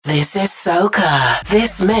This is Soca.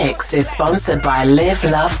 This mix is sponsored by Live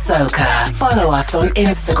Love Soca. Follow us on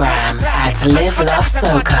Instagram at Live Love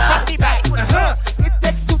Soca. It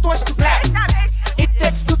takes two touch to clap. It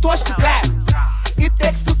takes two touch to clap. It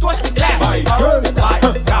takes two touch to clap. My girl,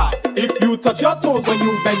 if you touch your toes when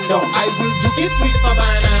you bend down, I will juke it with a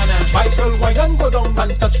banana. My girl, why don't go down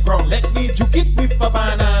and touch ground? Let me juke it with a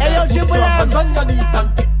banana. Put your hands on your knees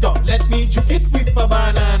and TikTok. Let me juke it with a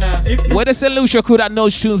banana. Where the St. Lucia crew that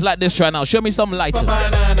knows tunes like this right now? Show me some lighters.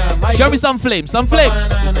 Show me some flames. Some flames.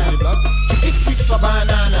 Juke it with a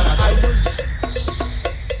banana.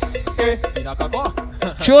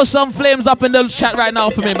 Throw some flames up in the chat right now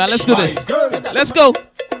for me, man. Let's do this. Let's go.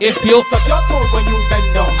 If you touch your toes when you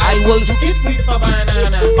bend down, I will juke it with a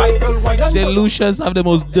banana. My girl, why don't St. Lucians have the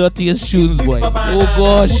most dirtiest tunes, boy. Oh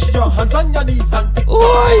gosh. Put your hands on your knees and tick. I will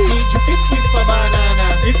juke it with a banana.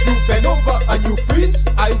 If you bend over and you freeze,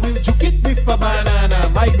 I will juke it with a banana.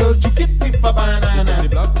 My girl, juke it with a banana.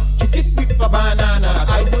 Juke it with a banana.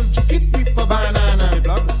 I will juke it with a banana. Juke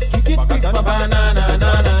it with a banana.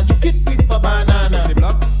 Nana. Juke it with a banana.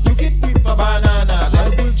 Juke it with a banana. I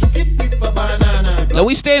will juke it with a banana. Now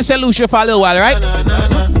we stay in St. Lucia for a little while, right?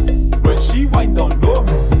 When she wind down low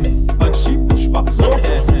and she push back so,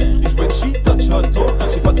 it's when she touch her toe.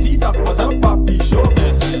 She party that was a papi show.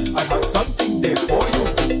 I have something there for you.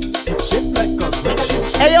 It's shaped like a great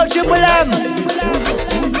ship. Hey yo, Triple M.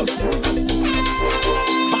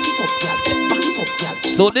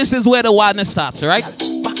 So this is where the wildness starts, right?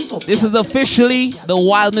 This is officially the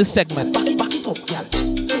wildness segment.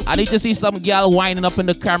 I need to see some gal winding up in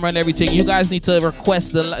the camera and everything. You guys need to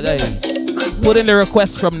request put in the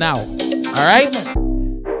request from now. Alright?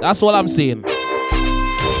 That's all I'm saying.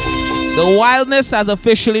 The wildness has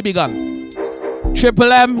officially begun.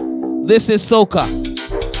 Triple M, this is Soca.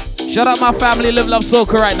 Shut up my family, Live Love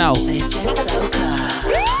Soca right now. This is Soca.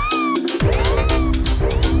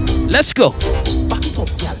 Let's go. Back it up,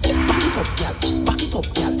 gal. Back it up, gal. Back it up,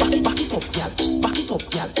 gal. Back it up, gal. Back it up,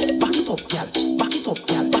 gal. Back it up, gal. Back it up,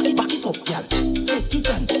 gal. Back it up, gal. Take it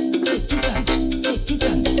on. Take it on. Take it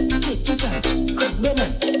on. Take it on. Crack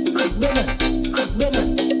Bennett. Crack Bennett. Crack Bennett.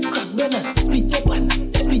 Crack Bennett. Split your one.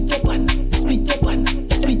 Split your one. Split your one.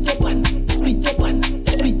 Split your one. Split your one.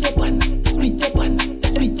 Split your one. Split your one.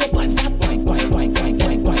 Split your one. Start wine, wine, wine, wine,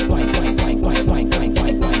 wine, wine, wine, wine, wine, wine,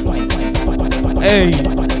 wine, wine, wine, wine. Hey.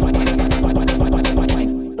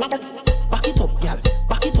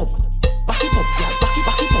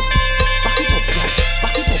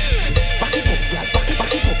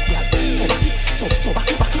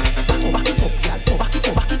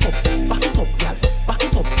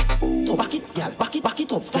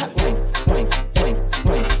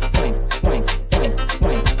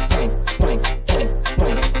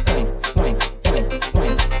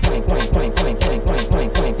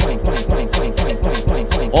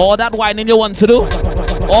 All that whining you want to do?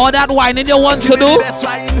 All that whining you want to do?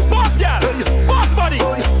 Boss girl, boss body,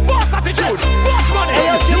 boss attitude, boss money.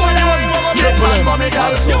 You want to get man, mommy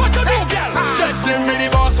girl. You want to do, girl? Just give me the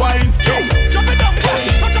boss wine. Drop it down, girl.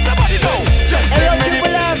 Touch up your body now. Just give me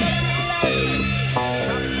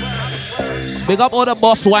the. Big up all the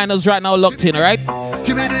boss whiners right now locked in, alright?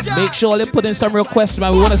 Make sure they put in some requests,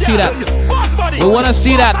 man. We want to see that. We want to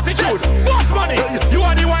see that.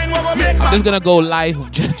 I'm just gonna go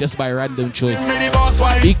live just by random choice.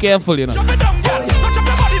 Be careful, you know. Drop it down, girl. Touch up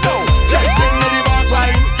your body now. Just give me the boss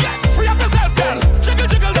wine. Yes, free up yourself, girl. Jiggle,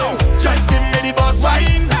 jiggle now. Just give me the boss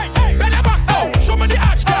wine. Hey, bend your back now. Show me the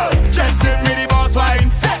arch, girl. Just give me the boss wine.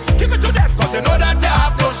 Hey, give it to them, cause you know that you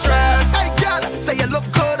have no stress. Hey girl, say you look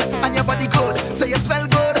good and your body good. Say you smell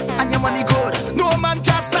good and your money good. No man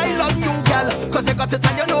can style on you, girl, cause you got it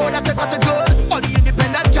and you know that you got it good. All the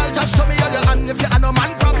independent girl, just show me all your hand. If you have no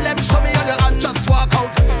man problem, show me all your hand. Just walk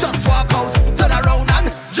out, turn around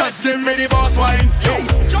and Just give me the boss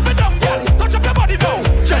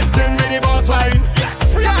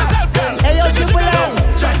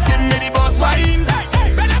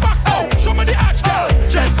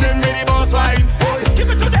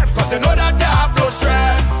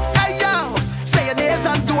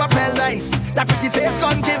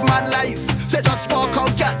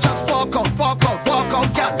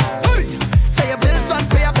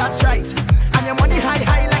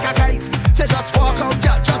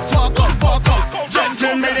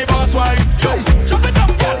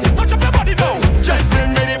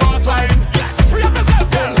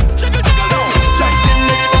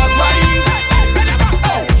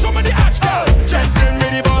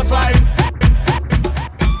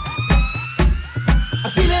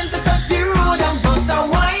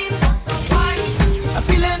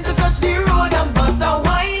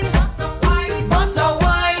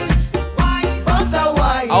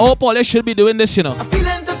hope all you should be doing this, you know. I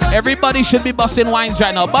feeling to touch Everybody should be busting wines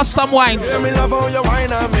right now. Bust some wines. Let me love how you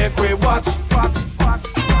wine and make we watch. Love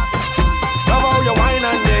how you wine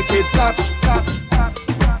and make it catch.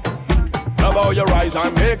 Love how you rise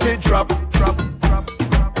and make it drop.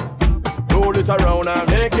 Roll it around and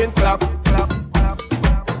make it clap.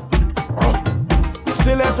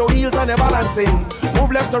 Stiletto heels and you're balancing.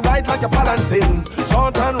 Move left to right like you're balancing.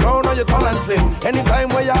 Short and round or you're tall and slim. Anytime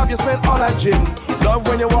where you have, you spend all that gym. Love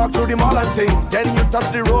when you walk through the mall and thing. Then you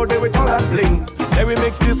touch the road, then with all that bling. Then we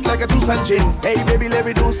mix this like a juice and gin. Hey baby, let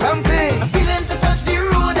me do something. I'm feeling to touch the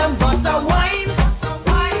road and bust a wine.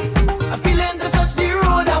 I'm feeling to touch the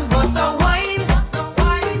road and bust a wine.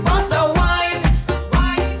 Bust a wine.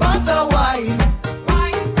 Bust a wine.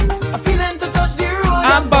 I'm feeling to touch the road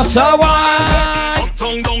And bust a wine.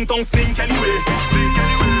 Uptown, downtown, stink anyway.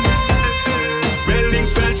 Well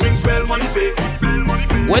links, well drinks, well money pay.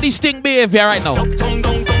 Where the stink behavior right now? Uptown,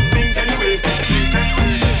 downtown, stink anyway.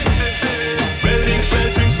 Well links,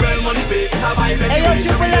 well drinks, well money pay. It's a vibe anyway. Hey, yo,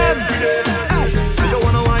 Triple M. Say you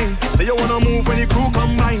wanna wine, say you wanna move when the crew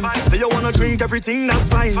combine. Say you wanna drink everything that's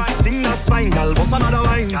fine. Thing that's fine, gal, bust another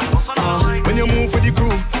wine. When you move with the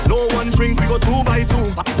crew, no one drink, we go 2 by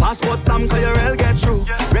 2. Passport stamp, cause your rail get through.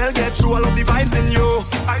 Rail get through, I love the vibes in you.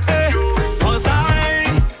 Hey, cause I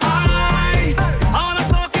wanna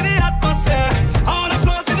soak in the atmosphere. I wanna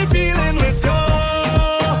float in the feeling with you.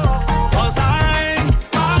 Cause I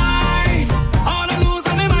wanna lose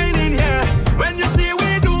my mind in here. When you see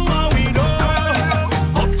we do what we do.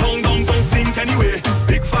 Uptown, downtown, stink anyway.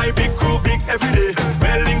 Big fight, big crew, big everyday.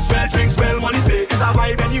 Well links, well drinks, well money pay. It's a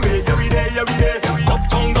vibe anyway, every day, every day.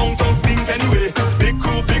 Uptown, downtown, stink anyway. Big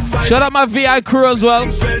crew, big fight. Shout out my VI crew as well.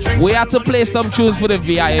 We had to play some tunes for the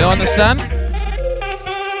VI, you understand?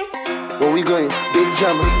 Where we going? Big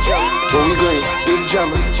jam. Where we going? Big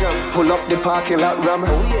jam. Pull up the parking lot ram.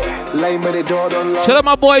 Line by the door, don't lock. Shout out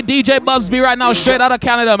my boy DJ Busby right now, straight out of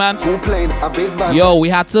Canada, man. Who playing a big band? Yo, we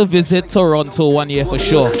had to visit Toronto one year for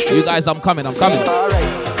sure. You guys, I'm coming. Alright,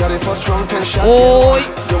 got it for strong 10 shots. Oi.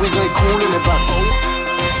 Yo, we going cool in the back.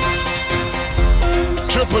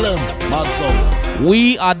 Triple M, mad sound.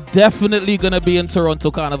 We are definitely gonna be in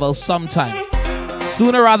Toronto Carnival sometime.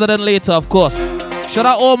 Sooner rather than later, of course. Shout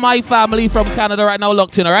out all my family from Canada right now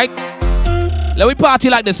locked in, alright? Let me party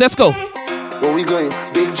like this, let's go. Where we going?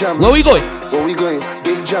 Big jam. Where we going? Where we going?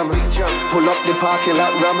 Big jam. Pull up the parking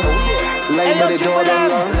lot ram. Line by the door, don't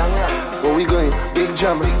lock. Where we going? Big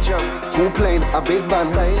jam. Who playing a big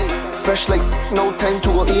band? Fresh like no time to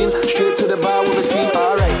go in. Straight to the bar with the team.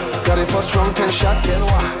 Alright, got it for strong 10 shots.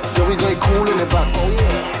 Yo, we going cool in the back.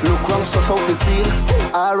 Look round, so out the scene.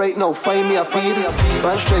 Alright, now find me a feed.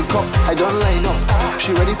 Band straight up, I don't line up.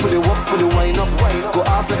 She ready for the walk, for the wind up. Go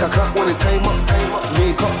off like a clock when the time up.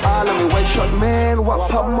 Make up all of me white shot, man. What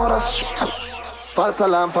pop mothers? False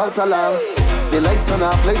alarm, false alarm. The lights turn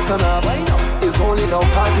off, lights turn off. It's only now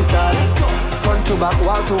party start. Front to back,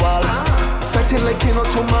 wall to wall. Fetting like you know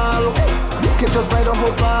tomorrow. Look it just by the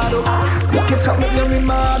whole bottle. Look it up, make them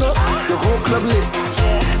remodel. The whole club lit.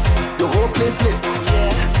 The whole place lit.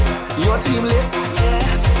 Your team lit.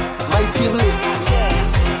 My team lit.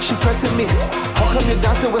 She pressing me. How come you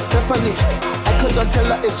dancing with Stephanie? I couldn't tell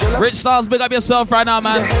her it's jealous. Rich Stars, big up yourself right now,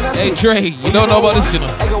 man. Hey Dre, you don't know about this, you know.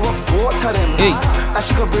 I go walk water them. Hey. And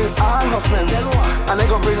she could bring all her friends. And I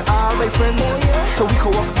gonna bring all my friends. So we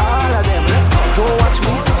could walk all of them. Don't watch me,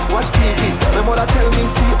 watch TV. My mother tell me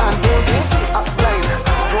see and don't see. Up blind,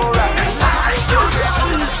 don't rock.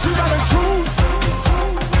 She got a juice.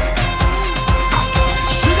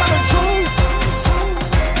 She got a juice.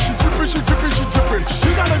 She dripping, she dripping, she dripping. She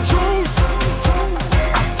got a juice.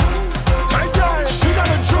 My girl, she got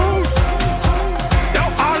a juice. Now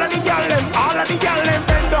all of the gyal them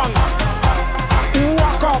bend down.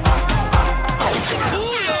 Walk up.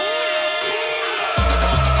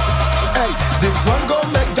 Hey, this one gon'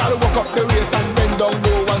 make gyal walk up the waist and bend down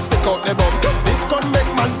low and stick out the bum. This gon' make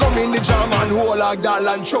man come in the jam and hold a gyal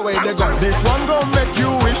and throw away the gun. This one gon' make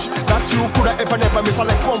you wish that you coulda ever never miss a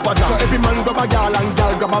next bumper jam. So every man grab a gyal and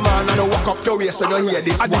gyal grab a man and walk up your waist when you hear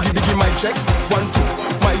this. I diggy my check, 1, 2.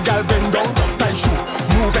 My gyal bend down, tie shoe,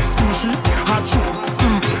 move exclusive, hard shoe.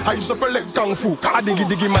 I used to play like kung fu. I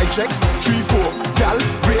diggy my check, 3, 4. Gyal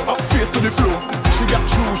way up face to the floor. She got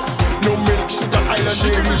juice, no milk. She got island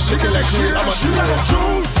dairy, shaking like real. She got a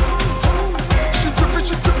juice. She dripping,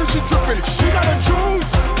 she dripping, she dripping. She got a juice.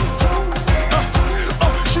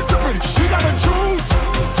 She dripping, she got a juice.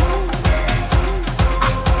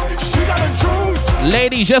 She got a juice.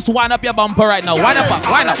 Ladies, just wind up your bumper right now. Wind up,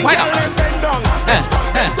 wind up, wind up.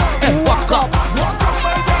 Walk up.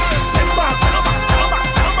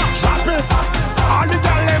 Drop it. All the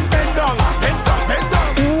gyal them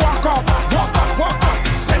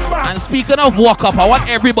speaking of walk up, I want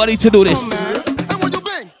everybody to do this. And when you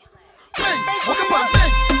bang, bang, walk up and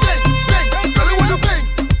bang, bang, bang. Girl, when you bang,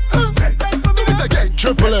 bang, do it again.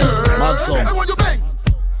 Triple M, mad song. And when you bang,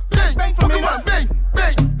 bang, walk up and bang,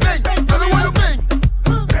 bang, bang. Girl, when you bang,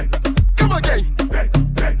 come again.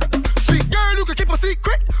 Sweet girl, you can keep a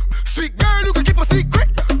secret. Sweet girl, you can keep a secret.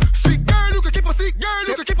 Sweet girl, you can keep a secret. Girl,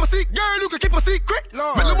 you can keep a secret. Girl, you can keep a secret.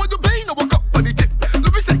 Well, when you bang, no walk up on the tip.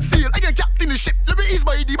 Let me sexy, I get jacked in the ship. Let me ease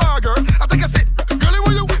by the bar, girl. I take a sip. Girl,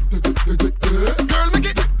 when you whip, girl, make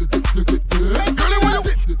it. Girl, when you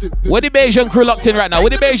whip. Where the Bayesian crew locked in right now? Where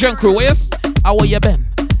the Bayesian crew? Where's? How are you, Ben?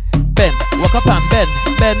 Ben, walk up and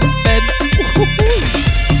Ben.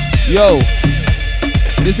 Yo,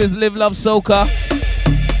 this is Live Love Soca.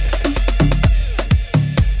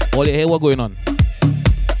 All you hear what going on?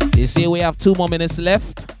 You see we have 2 more minutes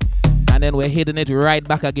left, and then we're hitting it right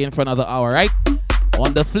back again for another hour, right?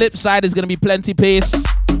 On the flip side, it's gonna be plenty pace,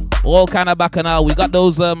 all kind of bacchanal. We got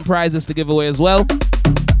those prizes to give away as well.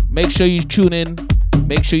 Make sure you tune in,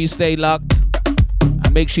 make sure you stay locked,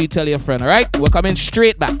 and make sure you tell your friend, all right? We're coming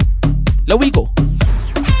straight back. Let we go.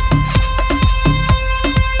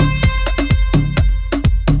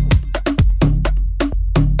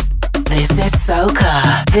 This is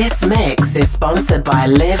Soca. This mix is sponsored by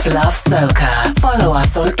Live Love Soca. Follow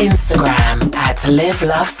us on Instagram at Live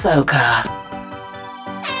Love Soca.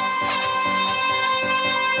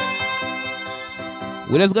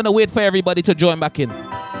 We're just gonna wait for everybody to join back in.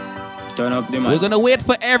 Turn up the mic. We're gonna wait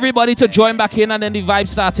for everybody to join back in, and then the vibe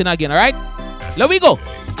starts in again, alright? Let we go.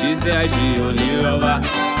 She say she only lover,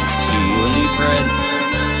 she only friend.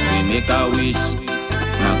 We make a wish,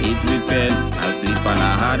 mark it with pen. I sleep and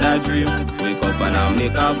I had a dream. Wake up and I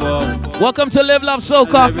make a vow. Welcome to Live Love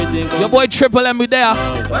Soca. Your boy Triple M, we there.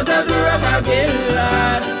 What I do wrong again,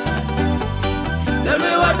 lad? Tell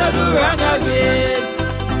me what I do wrong again.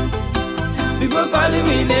 People calling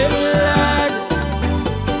me name, lad.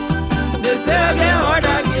 They say I get hard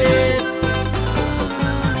again.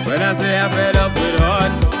 When I say I fed up with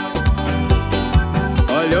hard,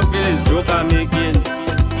 all you feel is joke I'm making.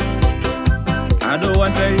 I don't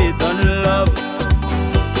want to hate on love,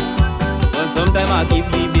 but sometimes I keep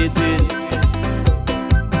debating.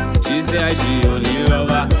 She say she only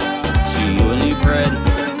lover, she only friend.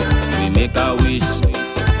 We make a wish,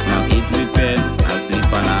 mark it with pen. I sleep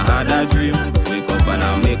and I had a dream. Wake up and I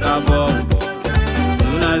make a vow.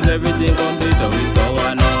 Soon as everything complete, we saw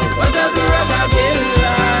one now. What I do wrong again,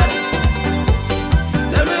 lad?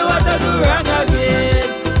 Tell me what I do wrong again.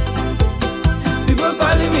 People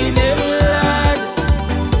calling me name, lad.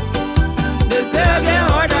 They say I get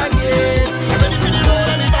hard again. I'm ready for the road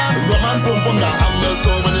and the back. Rum and pump on the hammer,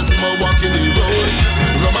 so when you see me walking the road,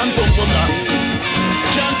 rum and pump on the.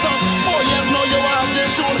 Can't stop. 4 years now you have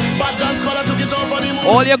this tune. Bad dance scholar took it off for the moon.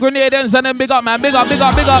 All your Grenadians and them big up, man. Big up. We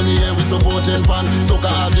supporting fan,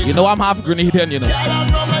 soca addicts. You know I'm half Grenadian, you know.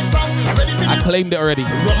 I claimed it already.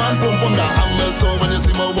 Rum and pump on the hammer, so when you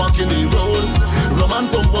see me walking the road. Rum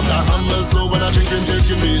and pump on the hammer, so when I drink and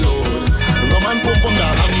taking me load. Rum and pump on the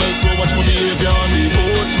hammer, so watch my behavior on the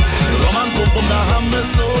boat. Rum and pump on the hammer,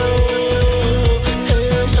 so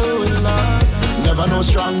hey, oh Lord. Never know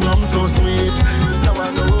strong rum so sweet. Now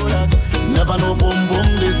I know that. Never know boom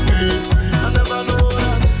boom this sweet. I never know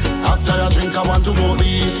that. After I drink, I want to go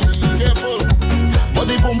eat. Careful. But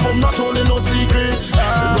the pump pump not only no secret.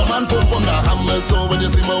 Rum and pump on the hammer, so when you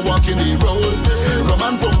see me walking the road. Rum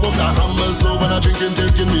and pump on the hammer, so when I drink and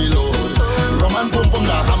taking me load. Rum and pump on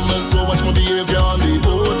the hammer, so watch my behavior on the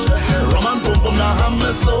boat. Rum and pump on the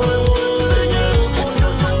hammer, so sing it.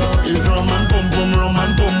 It's rum and pump,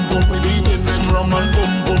 we beating them rum and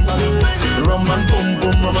pump. Rum and pump,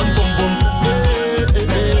 rum and pump.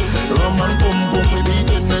 Rum and pump, we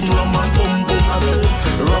beating them rum and pump.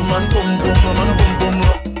 Rum and pump.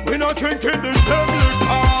 We not drinking the same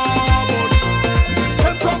liquor, but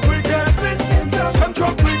same truck we get it, same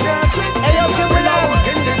truck we get it. Hey, yo, we not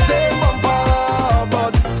walking the same bumper,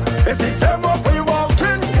 but it's the same walk we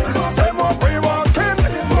walking, same walk we walking.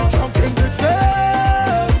 Drunk in the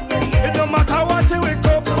same. It don't matter what you wake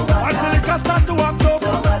up, until it can start to walk up.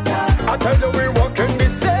 I tell you we walking the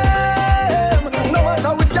same. No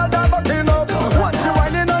matter which girl that button up, once she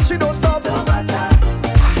whining and she don't stop.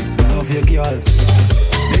 love your girl.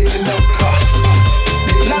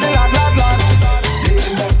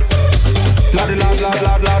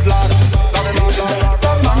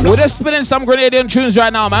 We're just spinning some Grenadian tunes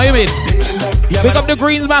right now, man. You mean? Big up the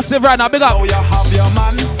Greens massive right now. Big up.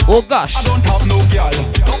 Oh gosh. I don't have no girl,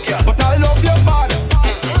 but I love your body.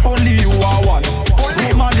 Only you I want.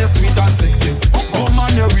 Hey man, you're sweet and sexy. Oh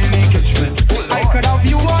man, you really catch me. I could have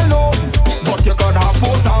you alone, but you could have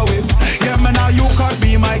both away.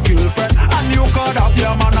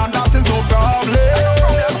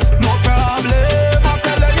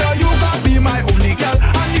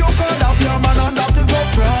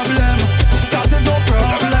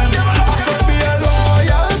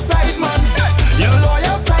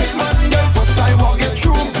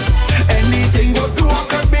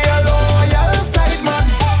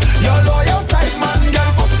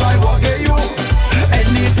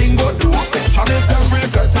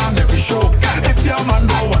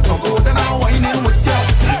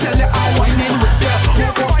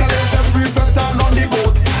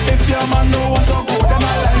 want to go, then I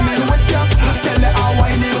line in with ya. Tell her I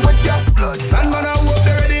wine in with ya. Sandman, I hope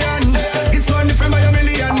they're ready and this one is from my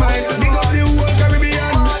million mile. Big up the whole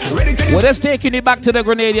Caribbean. Ready to Well, that's taking you back to the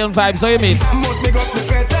Grenadian vibes, so you mean?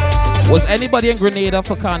 Was anybody in Grenada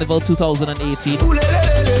for Carnival 2018?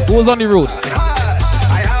 Who was on the road?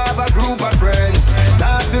 I have a group of friends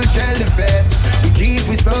that will shell the feds. We keep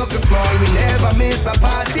we circle small, we never miss a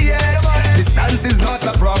party yet. Distance is not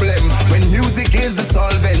a problem when music is the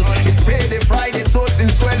solvent. It's payday Friday, so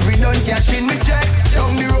since 12 we don't cash in, we check.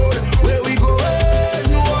 Down the road, where we go?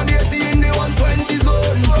 No 180 in the 120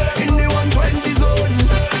 zone. In the 120 zone.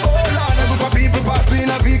 Oh Lord, a group of people pass me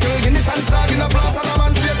in a vehicle. In the sun star, in a blast, and a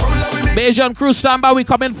man say, come love with me. Bayesian crew standby, we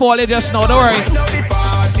coming for you just now, don't worry.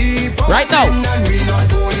 Right now.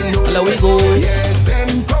 Hello, we go. Yes,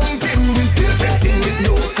 them fountain, we still fetting with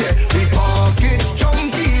no set. We pocket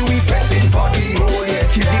chunky, we fetting for the whole year.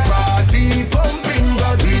 Keep the party pumping,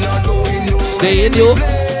 cause we not going nowhere. Stay in you.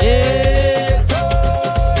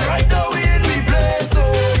 Right now we in the place, so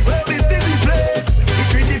this is the place. We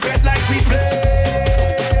treat the fed like we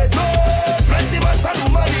play. So plenty of us are no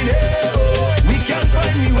money there. We can't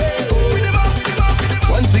find the way.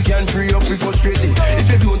 Once we can free up, we frustrated. If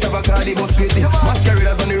you don't have a car, they must wait it.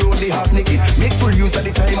 Masqueraders on the road, they half naked. Make full use of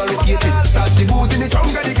the time allocated. Stash the booze in the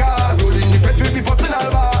trunk of the car. Rolling the fed with the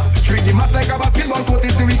personal bar. Treat the mass like a basketball court.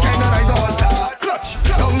 It's the weekend and rise all stars. Clutch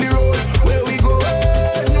down the road, where we go.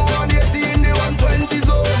 No 180 in the 120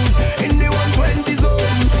 zone. In the 120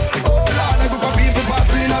 zone. Oh Lord, a group of people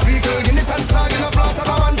passing in a vehicle. Guinness and Stag in a flask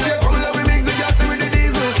and a man say, come let me mix the gas with the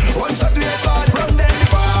diesel. One shot to head bad. From then the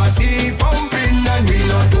party pumping and we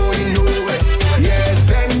not going nowhere. Yes,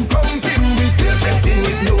 them fountain, we still fetting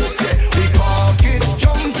with no fear. We pocket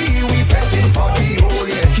chunky, we fetting for the whole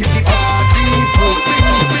year. Keep the party pumping.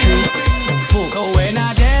 So when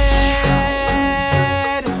I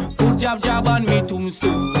dead, put jab on me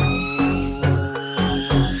tombstone.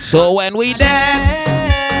 So when we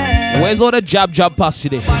dead, where's all the jab pass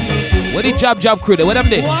today? Where the jab crew there? Where them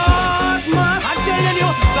there? What must I'm telling you?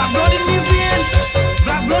 Black blood in me vein,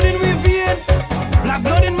 black blood in me vein, black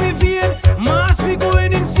blood in me vein. Must be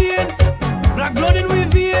going insane. Black blood in me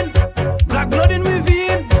vein, black blood in me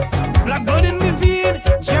vein, black blood in me vein.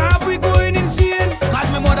 Jab we going insane.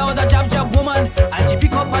 Cause my mother was a jab woman, and she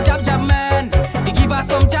pick up a jab man. He give her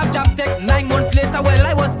some jab sex. 9 months later, well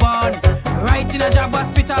I was born, right in a jab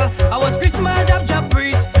hospital. I was Christmas jab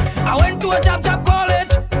priest. I went to a jab college.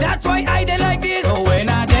 That's why I did like this. So when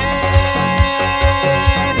I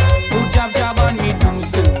dead, put jab on me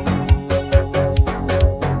tombstone.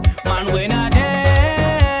 Man, when I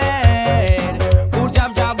dead, put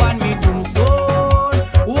jab on me tombstone.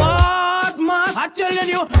 What must I'm telling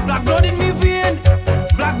you? Black blood in me vein,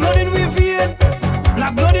 black blood in me vein,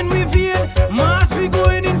 black blood in me vein. Must be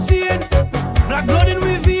going insane. Black blood in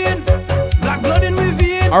me vein, black blood in me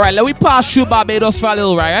vein. All right, let me pass through Barbados for a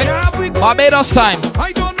little, right? Barbados time.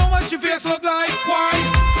 I don't know what your face look like. Why?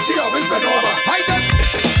 She always been over. I just,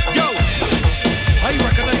 yo, I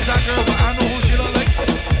recognize that girl, but I know who she look like.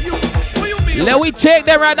 You, what you mean? Let me take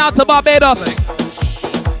them right now to Barbados.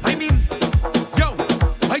 I mean, yo,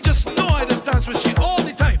 I just know I just dance with she all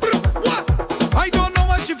the time. What? I don't know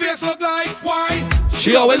what your face look like. Why?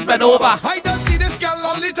 She always been over. I just see this girl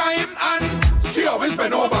all the time, and she always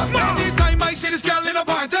been over. Anytime I see this girl in a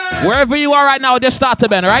party. Wherever you are right now, just start to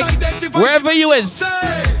bend, right? Wherever you is,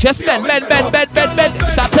 just bend. Start to bend.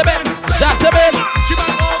 Start to bend. She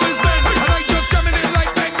might always bend, and I just coming in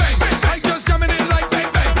like bang bang. I just coming in like bang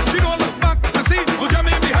bang. She don't look back to see who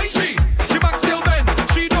jamming behind she. She back still bend.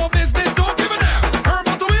 She no business, don't give a damn. Her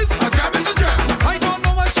motto is a jam is a jam. I don't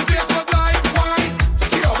know what she face look like. Why?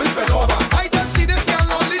 She always been over. I just see this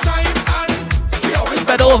girl all the time, and she always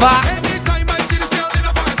Bend over. Anytime I see this girl in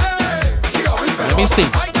a party, she always been Let me see.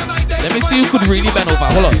 Let me see who could really bend over.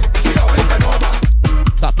 Hold on.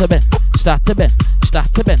 Start to bend. Start to bend.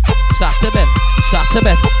 Start to bend. Start to bend. Start to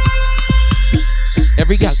bend.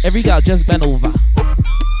 Every girl, just bend over.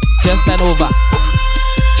 Just bend over.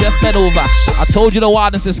 Just bend over. I told you the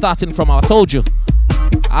wildness is starting from. I told you.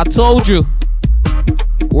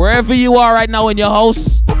 Wherever you are right now in your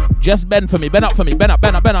house, just bend for me. Bend up for me. Bend up.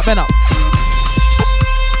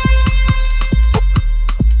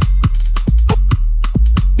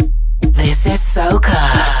 This is Soca.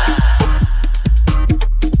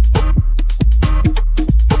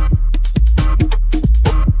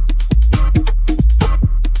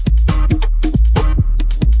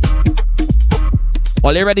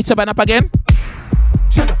 Are you ready to bend up again?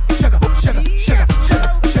 Sugar.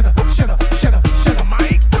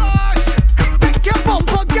 My gosh! Take your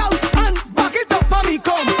bumper, girl, and back it up for me,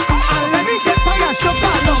 come. And let me get fire,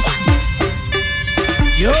 sugar, love.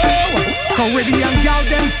 Caribbean gal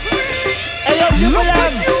them sweet. Hey, yo, Triple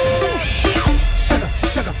M.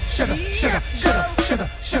 Sugar.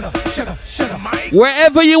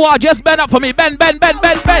 Wherever you are, just bend up for me. Bend. Back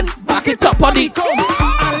it up on the.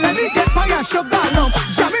 And let me get fire sugar lump.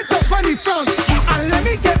 Jam it up on the front. And let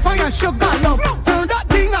me get fire sugar lump. Turn that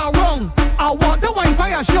thing around. I want the wine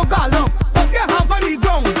fire sugar lump. Put your hand on the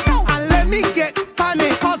ground. And let me get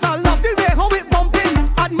panic. Cause I love the way how it bumping.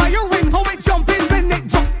 Admiring how it jumping. When it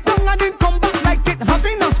drop down and then come back like it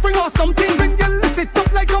having a spring or something. When you lift it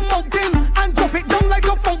up like a mountain. And drop it down like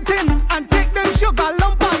a fountain. And take them sugar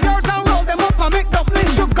lump and yours and roll them up and make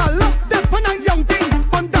dumplings. Sugar lump, them on a young thing.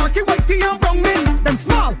 On darky, whitey and brown men. Them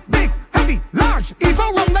small, big, heavy, large.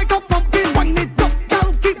 Even round like a pumpkin. Wind it up,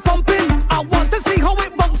 girl, keep pumping. I want to see how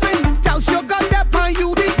it bouncing. Girl, sugar that pan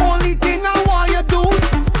you. The only thing I want you do.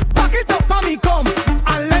 Back it up on me come.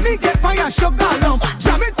 And let me get fire sugar lump.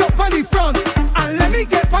 Jam it up on the front. And let me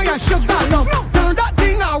get fire sugar lump. Turn that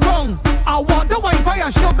thing around. I want the wine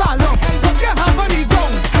fire sugar lump. Put your hand on the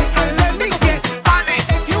ground. And let me get on it.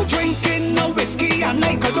 If you drinking no whiskey and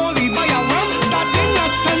I could only buy a rum, that thing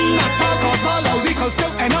nothing at all. Cause all our liquor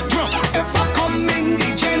still end up drunk. If I come in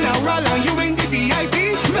the general and you in the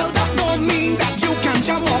VIP, well that don't mean that you can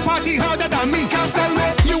jam or party harder than me. Can't tell me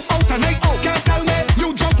you out and I out. Can't tell me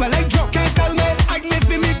you drunk well I drunk. Can't tell me I live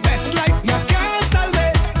in me best life. You can't tell me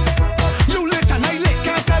you lit and I lit.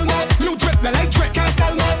 Can't tell me you drip well I drip. Can't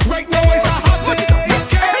tell me right now it's a hot day. You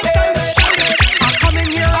can't tell me I come in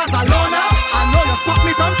here as a loner. I know you spot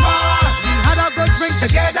me from far. We had a good drink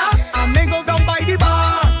together and mingled down by the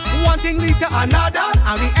bar. One thing lead to another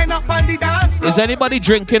and we end up on the dance floor. Is anybody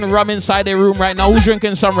drinking rum inside their room right now? Who's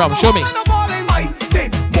drinking some rum? Show me.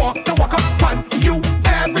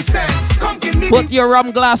 Put your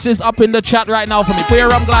rum glasses up in the chat right now for me. Put your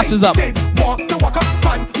rum glasses up.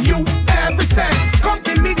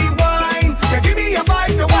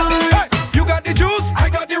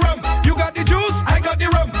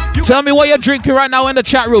 Tell me what you're drinking right now in the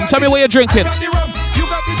chat room. Tell me what you're drinking.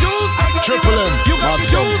 Triple M.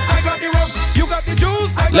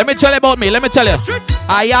 Let me tell you about me. Let me tell you.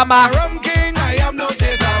 I am a rum king, I am no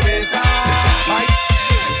chaser waster.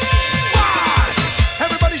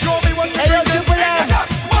 Everybody show me what you got.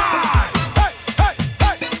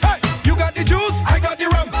 You got the juice, I got the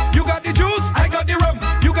rum. You got the juice, I got the rum.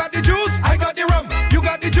 You got the juice, I got the rum. You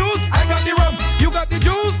got the juice, I got the rum. You got the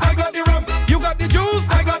juice, I got the rum. You got the juice,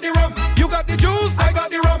 I got the rum. You got the juice, I got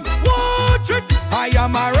the rum. Watch it. I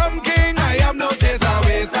am a rum king, I am no chaser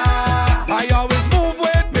waster. I always move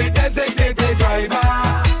with me designated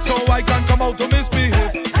driver, so I can come out to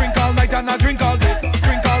misbehave. Drink all night and I drink all day.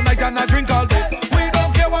 Drink all night and I drink all day. We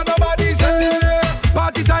don't care what nobody say.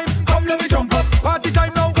 Party time, come let me jump up. Party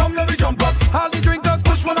time now, come let me jump up. All the drinkers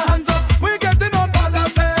push one hands up. We getting on what I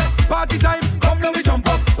say. Party time, come let me jump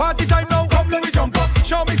up. Party time now, come let me jump up.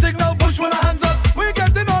 Show me signal, push one hands up. We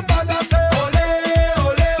getting on what I say. Ole,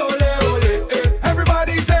 ole, ole, ole.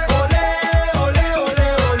 Everybody say ole, ole, ole,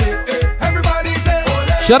 ole. Everybody say ole.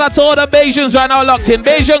 shout out to all the Bajans right now locked in.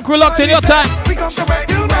 Bajan crew locked in your time. We come to where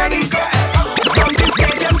you ready. From the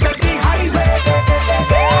stadium to the highway.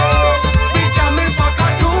 We jamming for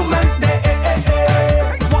Cartoon Day.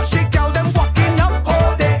 Watch the girl them walking up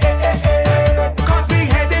all day. Cause we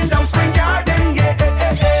heading down Spring Garden, yeah.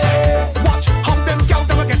 Watch how them girl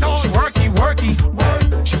them get all. She worky,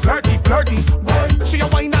 she flirty. She a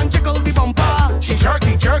wine and jiggle the bumper. She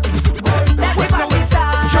jerky. Break no waist,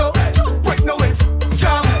 jump. Break no waist,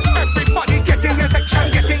 jump. Everybody get in your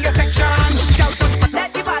section. Girl just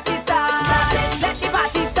Let the party start. Let the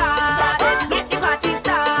party start. Let the party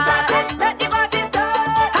start. Let the party start.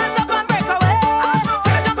 Hands up and break away.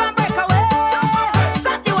 Take a jump and break away.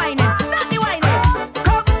 Start the whining.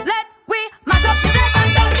 Come, let we mash up the place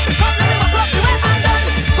and done. Come, let me walk up the waist and done.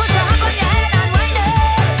 Put your hand on your head and wind it.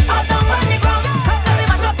 Out down on the ground. Come, let me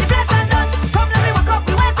mash up the place and done. Come, let me walk up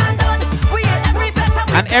the waist and done. We hit every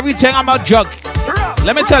flat And everything I'm a jug.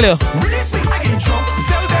 Let me tell you. release me, I ain't drunk.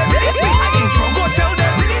 Tell them, release me, I ain't drunk. Go tell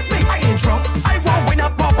them, release me, I ain't drunk. I won't win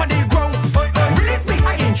up on the ground. Release me,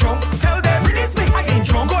 I ain't drunk. Tell them, release me, I ain't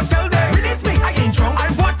drunk. Go tell them, release me, I ain't drunk. I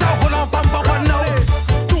want to hold on, pump up one now.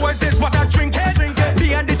 Towards this what I drink.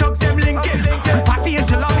 Me and the thugs them linking. We party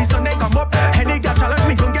until all the sun they come up. Any girl challenge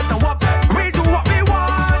me, gon' get some up. We do what we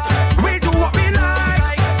want. We do what we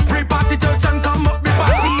like. We party till sun come up. We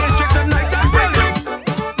party is straight tonight and brilliant.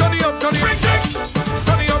 Turn it up, turn it up.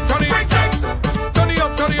 Turn it up, turn it up. Turn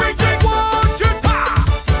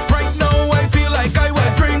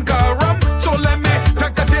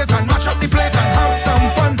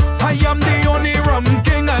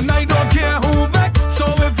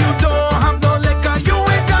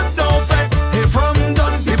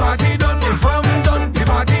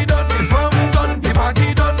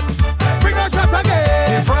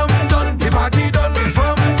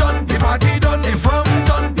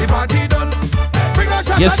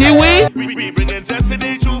You see we? We bringing zest in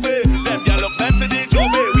the Juve. Them y'all look best in the Juve.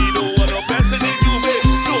 We don't want no best in the Juve.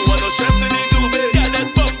 Don't want no stress in the Juve. Yeah,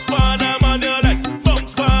 that's bunks Panam and you're like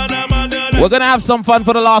bunks Panam and you're like. We're gonna have some fun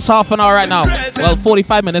for the last half an hour right now. Well,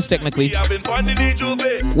 45 minutes technically. We have been fun in the Juve.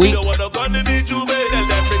 We don't want no gun in the Juve. Tell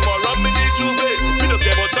them bring more rum in the Juve. We don't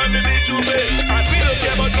care about sun in the Juve. And we don't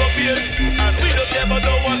care about no beer. And we don't care about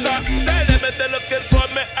no water. Tell them if they're looking for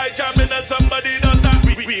me, I jamming and somebody not that.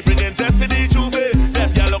 We bringing zest in the Juve.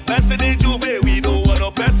 Them y'all look best in the Juve. We don't want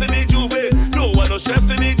no best in the Juve. Don't want no stress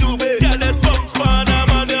in the Juve. Yeah, that's bunks Panam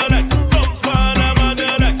and you're like bunks Panam and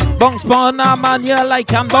you're like. Bunks Panam and you're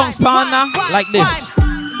like and bunks Panam like this.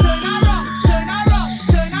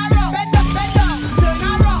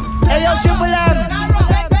 Hey yo, Triple M.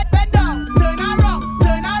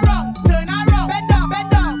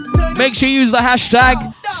 Make sure you use the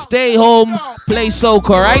hashtag Stay Home Play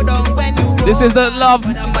Soca, right? This is the Live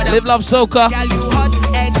Love Soca.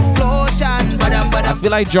 I feel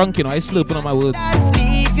like drunk, you know. I slurping on my words.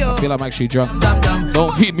 I feel I'm actually drunk.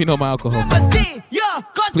 Don't feed me no more alcohol.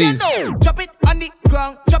 Please. Chop it on the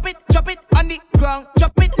ground. Chop it on the ground.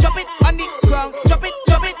 Chop it on the ground. Chop it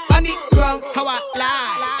on the ground. How I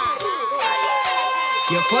lie.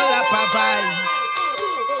 You're full of vibe.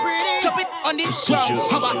 Chop it on the ground.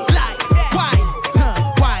 How I lie.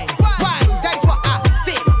 Wine. That's what I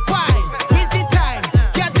say. Wine. Waste the time.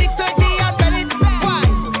 Yeah, 6:30 and ready.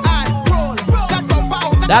 Wine and roll. That bumper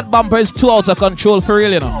out. That bumper is too out of control for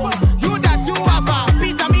real, you know. You that you have a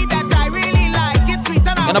piece of me that I really like. It's sweet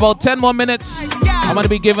and In about 10 more minutes, I'm going to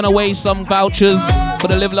be giving away some vouchers for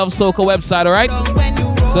the Live Love Soca website, alright?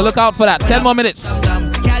 So look out for that. 10 more minutes.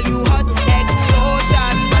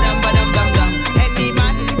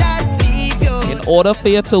 In order for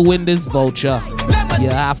you to win this voucher, you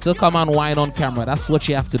have to come and whine on camera. That's what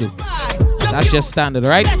you have to do. That's just standard,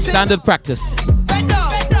 right? Standard practice.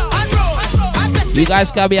 You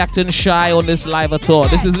guys can't be acting shy on this live at all.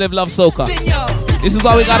 This is Live Love Soca. This is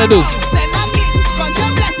what we gotta do.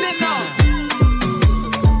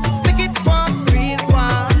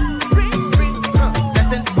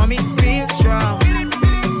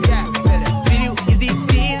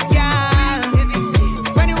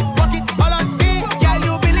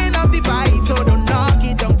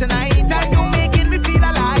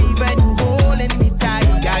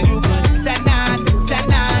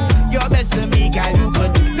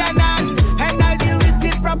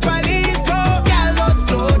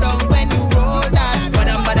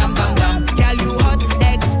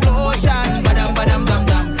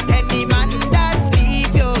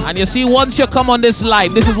 You see, once you come on this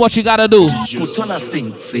live, this is what you gotta do. Put on a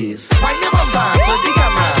stink face. Why you bumper for the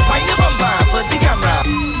camera? Why you bumper for the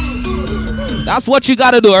camera? That's what you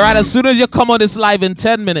gotta do, alright? As soon as you come on this live in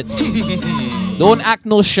 10 minutes, don't act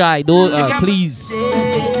no shy. Don't, please.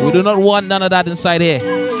 We do not want none of that inside here.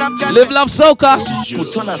 Live Love Soca.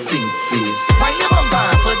 Put on a stink face. Why you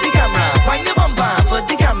bumper for the camera? Why you bumper for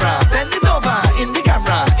the camera? Bend it over in the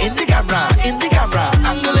camera, in the camera, in the camera.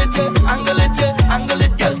 Angle it, angle it, angle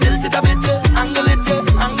it, girl. Tilt it a bit. Angle it,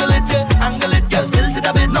 angle it, angle it, girl. Tilt it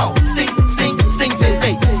a bit. No, stink face,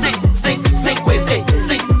 hey. Stink waist, hey.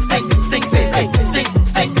 Stink face, hey.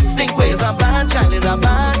 Stink waist. It's a bad child, it's a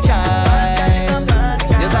bad child.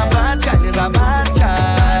 It's a bad child, it's a bad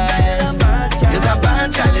child. It's a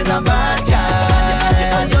bad child, it's a bad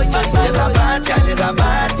child. It's a bad child, it's a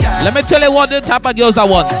bad child. Let me tell you what the type of girls I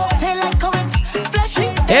want.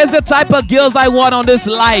 Here's the type of girls I want on this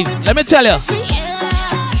live. Let me tell you.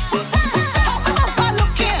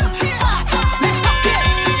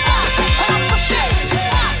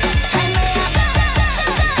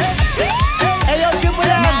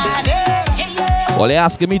 Well, they're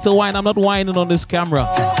asking me to whine. I'm not whining on this camera.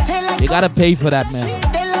 You gotta pay for that, man.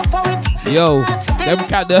 Yo,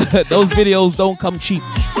 those videos don't come cheap.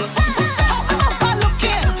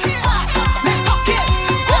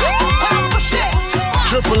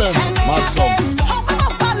 Triple M, mad song.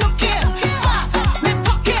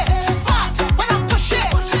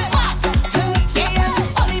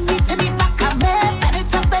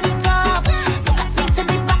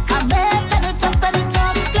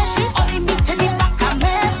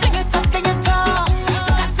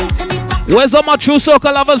 Where's all my true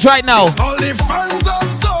soca lovers right now? Only fans of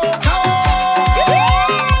soca.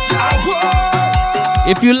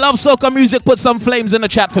 If you love soca music, put some flames in the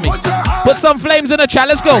chat for me. Put some flames in the chat.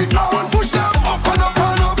 Let's go.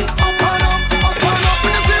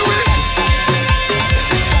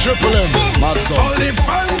 Triple M, mad song. Only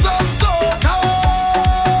fans of soca.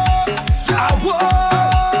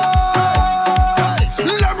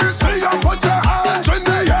 Let me see you put your hands in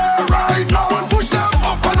the air right now and push them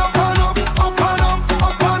up and up and up, up and up,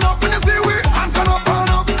 up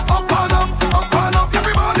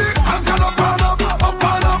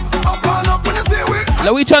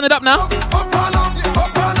So we turn it up now. Up and up,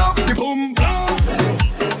 the boom blast.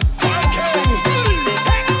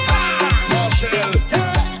 Marshall,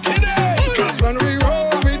 Skinny. 'Cause when we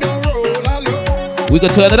roll, we don't roll alone. We can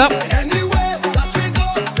turn it up. Anywhere that we go,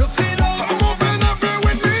 you feel us. I'm moving up here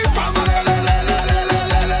with me, family.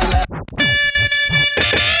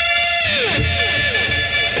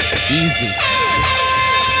 Easy.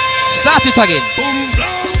 Start it again. Boom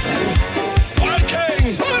blast. Wild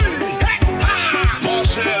King.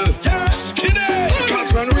 Marshall, Skinny. 'Cause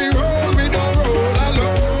when we roll, we don't roll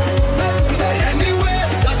alone. Say anywhere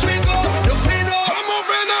that we go, you feel us. I'm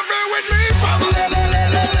moving up here with me, family.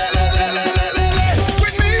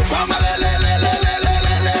 With me, family.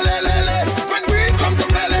 When we come to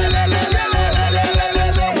play,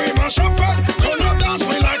 we mash up and turn up dance,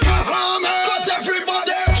 we like a hammer. 'Cause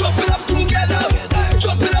everybody jump it up together,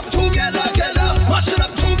 jump it up together, mash it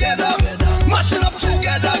up together, mash it up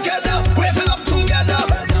together, wave it up together,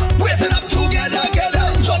 wave it up together,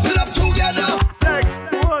 jump it up together.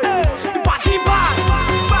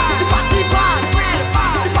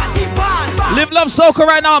 Live Love Soca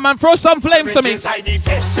right now, man. Throw some flames to me.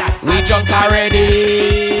 We drunk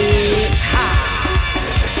already.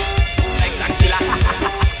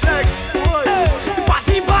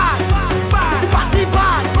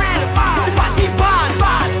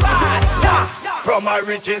 From my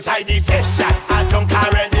rich inside the session, I drunk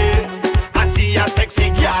already. I see a sexy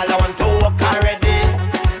girl, I want to walk already.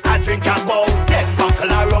 I drink about 10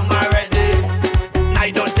 buckle of rum already.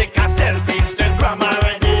 I don't take a selfie, Instagram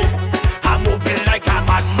already. I'm moving like a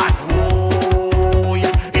madman, whoa.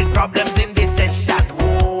 It's problems in this session,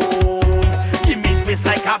 whoa. Give me space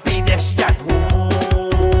like a pedestrian,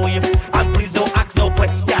 whoa. And please don't ask no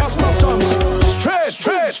questions.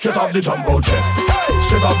 Straight off the jumbo jet.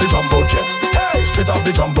 Straight off the jumbo jet. Straight off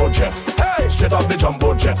the jumbo jet. Straight off the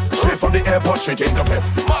jumbo jet. Straight from the airport, straight in the flip.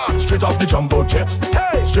 Straight off the jumbo jet.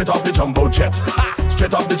 Straight off the jumbo jet.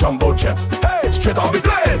 Straight off the jumbo jet. Straight off the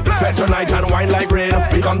plane. Fed tonight and wine like rain.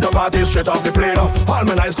 We come to party straight off the plane. All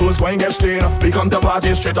my nice clothes going get stained. We come to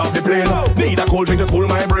party straight off the plane. Need a cold drink to cool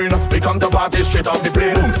my brain. We come to party straight off the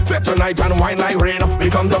plane. Fed tonight and wine like rain. We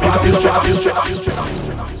come to party straight off the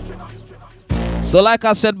plane. So like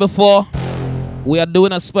I said before, we are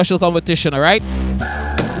doing a special competition, alright?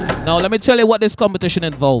 Now let me tell you what this competition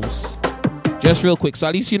involves. Just real quick, so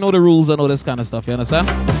at least you know the rules and all this kind of stuff, you understand?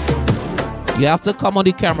 You have to come on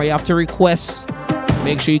the camera, you have to request.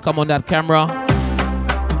 Make sure you come on that camera.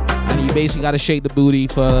 And you basically gotta shake the booty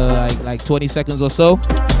for like 20 seconds or so.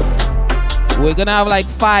 We're gonna have like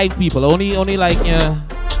 5 people, only like,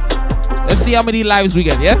 let's see how many lives we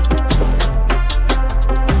get, yeah?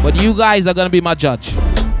 But you guys are gonna be my judge.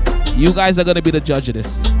 You guys are gonna be the judge of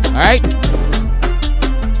this. Alright?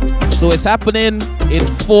 So it's happening in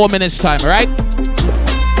 4 minutes time, alright?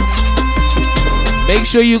 Make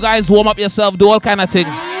sure you guys warm up yourself, do all kind of thing.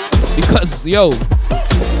 Because, yo,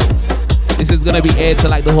 this is gonna be aired to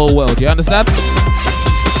like the whole world, you understand?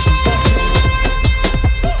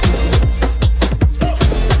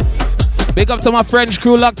 Big up to my French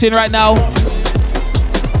crew locked in right now.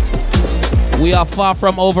 We are far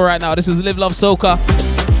from over right now. This is Live Love Soca.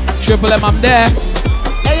 Triple M, I'm there.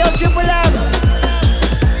 Hey yo, Triple M.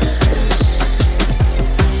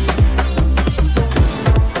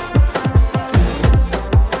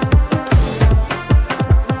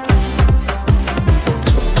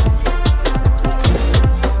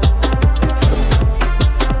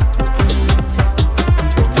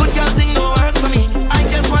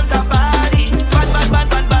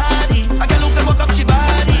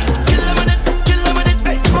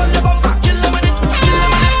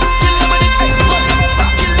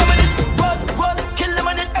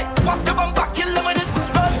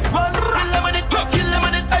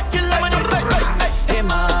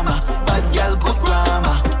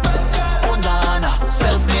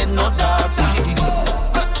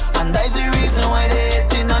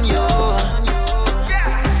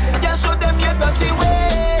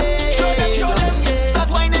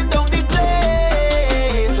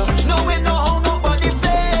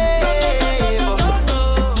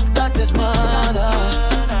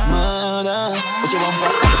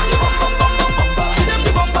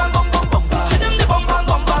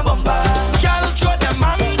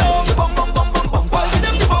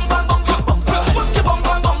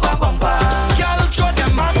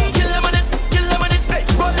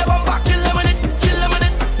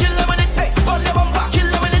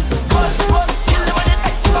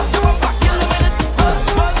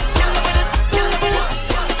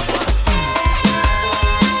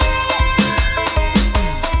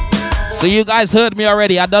 So you guys heard me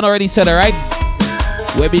already. I done already said it, right?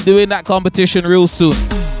 We'll be doing that competition real soon.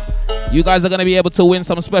 You guys are going to be able to win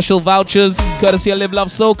some special vouchers courtesy of Live Love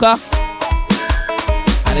Soca.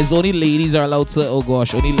 And it's only ladies are allowed to, oh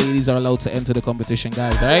gosh, only ladies are allowed to enter the competition,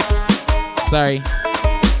 guys, alright? Sorry.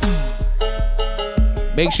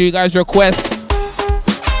 Make sure you guys request.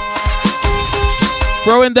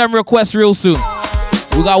 Throw in them requests real soon.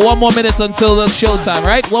 We got 1 more minute until the showtime,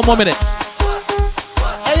 right? 1 more minute.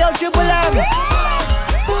 Hey, yo, Triple M.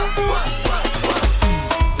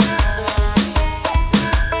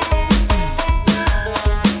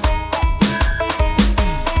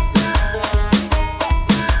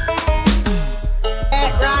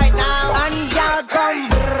 Right now, and y'all come.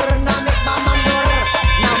 Now make my man do.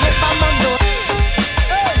 Now make my man do.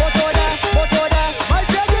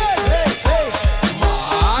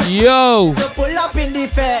 Yo. Pull up in the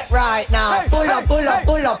fair right now. Pull up, pull up,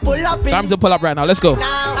 pull up, pull up. Time to pull up right now. Let's go.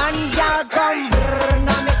 Now and y'all come.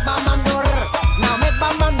 Now make my man do. Now make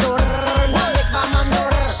my man do. Now make my man do.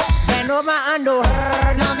 Bend over and do.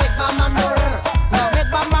 Now make my man do. Now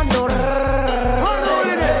make my man do.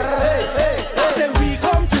 Say we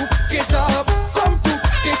come to get up, come to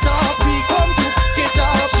get up, we come to get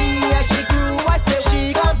up. She grew, I say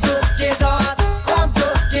she come to get up, come to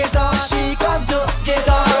get up. She come to get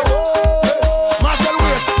up. Marshall,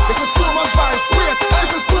 wait, this is too much vibes. Wait,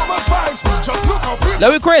 this is too much vibes. Just look how we.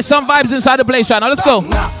 Let me create some vibes inside the place right now. Let's go.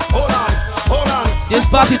 Hold on, hold on. This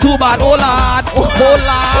party too bad. Oh lord, oh lord.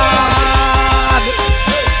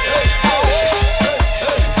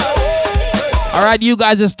 All right, you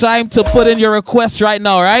guys, it's time to put in your requests right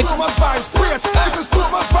now, right? Too much vibes. Wait, this is too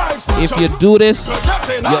much vibes. If you do this,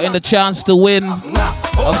 you're in the chance to win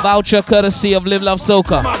a voucher courtesy of Live Love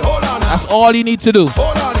Soca. Hold on, That's all you need to do.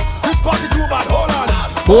 hold on. This party too bad. Hold on.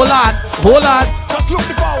 Hold on, hold on. Just look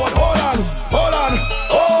forward. Hold on, hold on,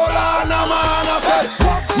 hold on, man. I said,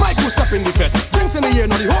 Mike, you step in the bed. Drinks in the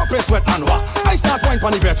air, now the whole place wet and what? I start wine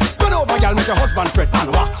pon the bed. Bend over, girl, make your husband fret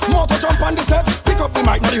and what? Motor jump on the set. Pick up the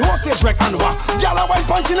mic, now the whole stage wreck and what? Girl, a wine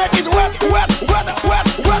pon the neck is wet, wet, wet, wet,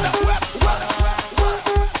 wet, wet, wet.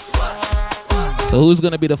 So who's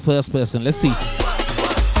gonna be the first person? Let's see.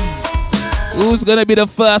 Who's gonna be the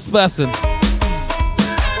first person?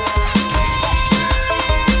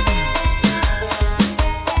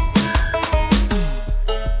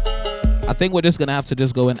 I think we're just gonna have to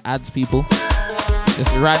just go and add people.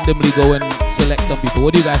 Just randomly go and select some people.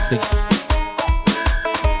 What do you guys think?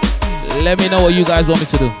 Let me know what you guys want me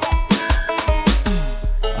to do.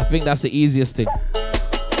 I think that's the easiest thing.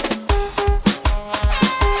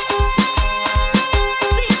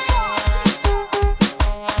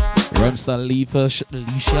 Rumstar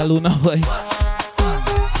Leisha Luna boy.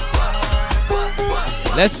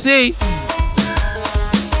 Let's see.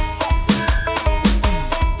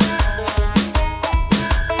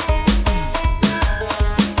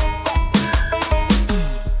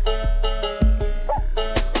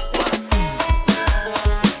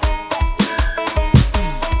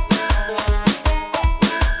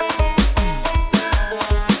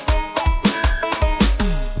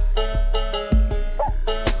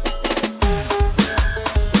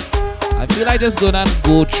 I just gonna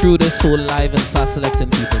go through this whole live and start selecting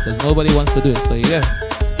people because nobody wants to do it. So yeah,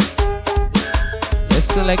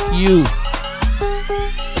 let's select you.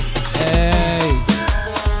 Hey.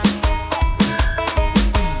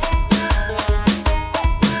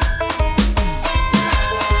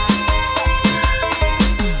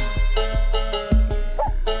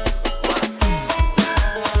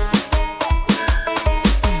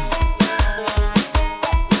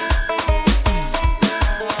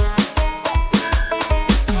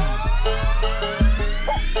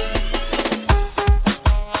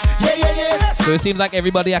 So it seems like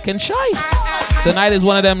everybody can shy. Tonight is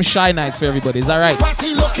one of them shy nights for everybody. Is that right?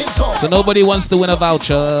 So nobody wants to win a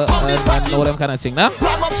voucher and all them kind of thing, nah?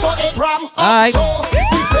 Alright.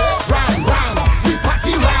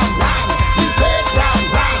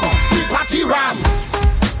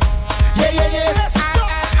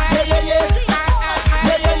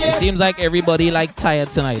 It seems like everybody like tired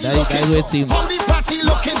tonight. That's what it seems.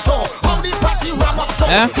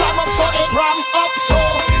 Yeah?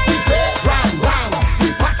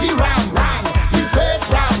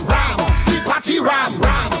 Ram,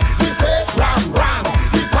 ram, the fake ram, ram,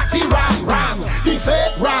 the party ram, ram, the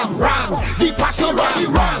fake ram, ram, the party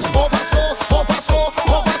ram, ram. Over so,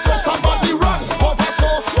 somebody run. Over so,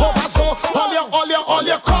 all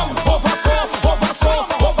you come. Over so,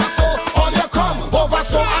 all you come. Over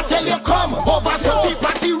so, I tell you come. Over so, the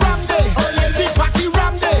party ram day, the party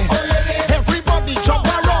ram day. Everybody jump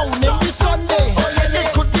around in the Sunday.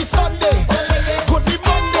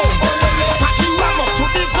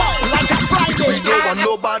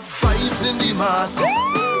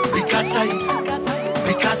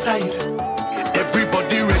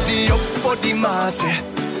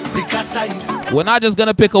 We're not just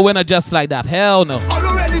gonna pick a winner just like that. Hell no.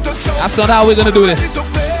 That's not how we're gonna do this.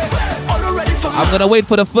 I'm gonna wait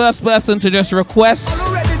for the first person to just request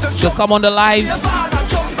to come on the live,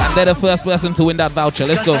 and they're the first person to win that voucher.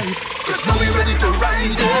 Let's go.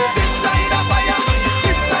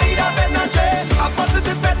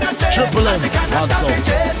 Triple M, one song.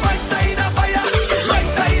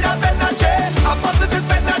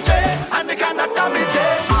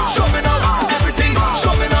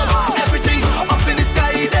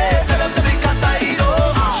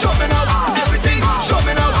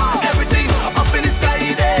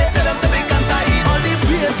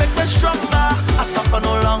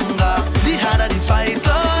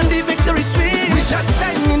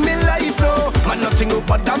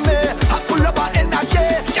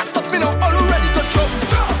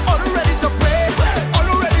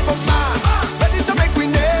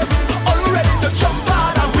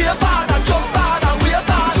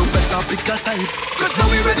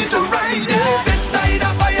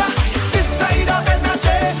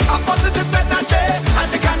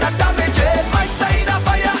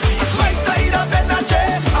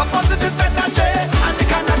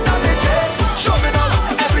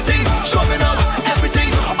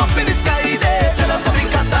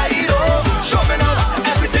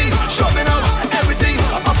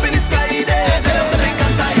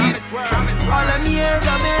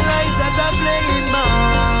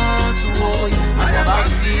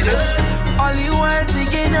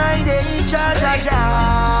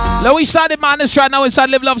 Now we started madness right now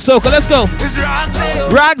inside Live Love Soca. Let's go.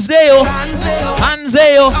 Ragsdale,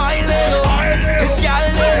 Hansdale.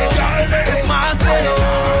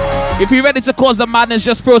 If you're ready to cause the madness,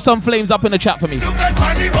 just throw some flames up in the chat for me.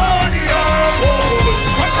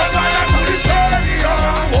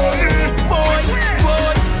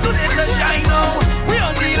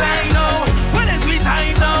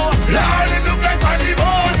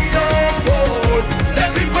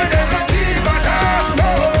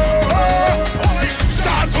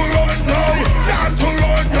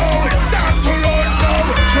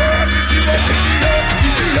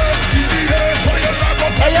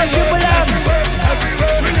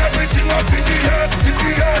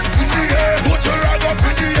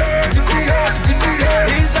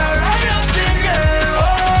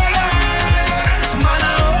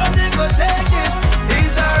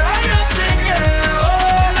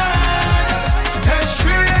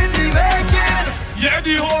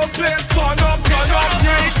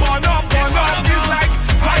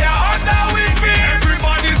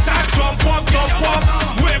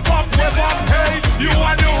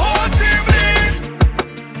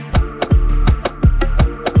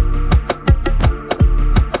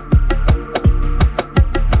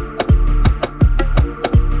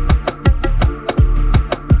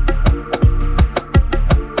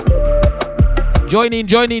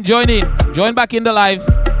 Join in. Join back in the live.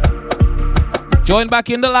 Join back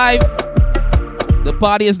in the live. The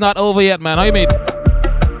party is not over yet, man. How you mean?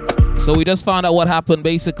 So we just found out what happened.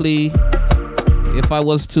 Basically, if I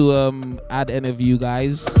was to add any of you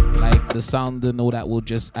guys, like the sound to know that will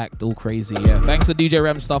just act all crazy. Yeah. Thanks to DJ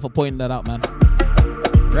Remstar for pointing that out, man.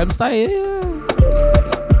 Remstar, yeah.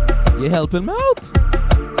 You helping me out?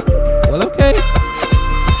 Well, okay.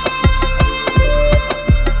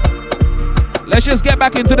 Let's just get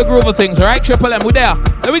back into the groove of things, alright? Triple M, we there.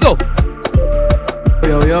 There we go.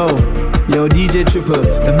 Yo, DJ Triple,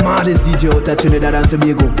 the maddest DJ out of Trinidad and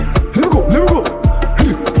Tobago. Let me go.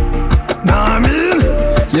 Nah, man.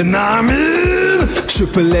 You know what I mean?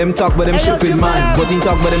 Triple M talk about them stupid man, but he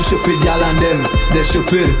talk about them stupid gal and them.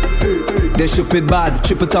 They stupid bad.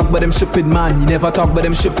 Triple talk about them stupid man, he never talk about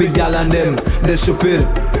them stupid gal and them. They stupid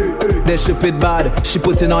bad. She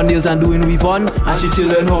putting on nails and doing weave on, and she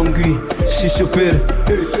chillin' hungry. She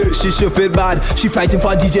stupid bad. She fighting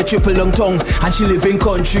for DJ Triple long tongue, and she live in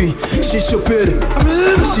country. She stupid.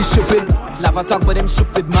 Lava talk about them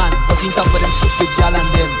stupid man, but he talk about them stupid gal and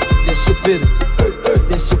them.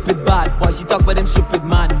 They stupid bad. Boys he talk about them stupid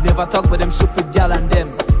man, he never talk about them stupid gal and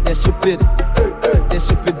them. They stupid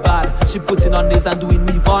bad. She putting on nails and doing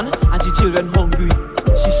weave on, and she children hungry.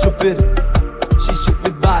 She stupid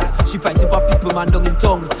bad. She fighting for people man down in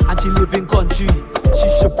tongue, and she live in country. She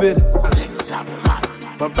stupid.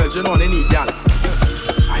 But Belgian on any gal.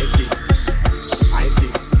 I see.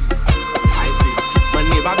 My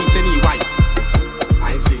neighbor beat any wife.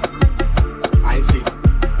 I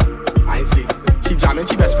see. She jamming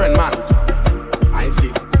she best friend man. I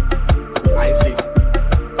see.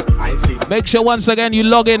 Make sure once again you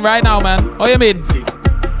log in right now, man. What you mean?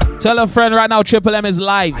 Tell a friend right now Triple M is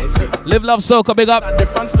live. Live Love Soca, big up. A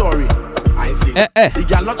different story. I I see. The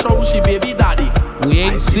girl not sure who she baby daddy. We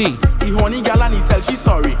ain't see. The honey girl and he tell she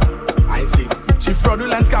sorry. I see. She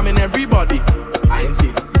fraudulent scamming everybody. I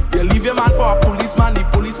see. You leave your man for a policeman. The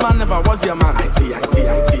policeman never was your man. I see.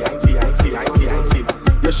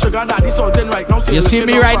 Your sugar daddy salting right now. So you see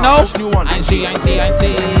me right now? I see.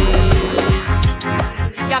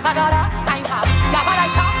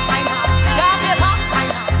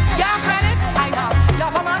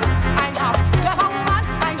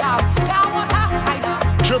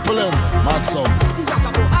 Triple M, mad song.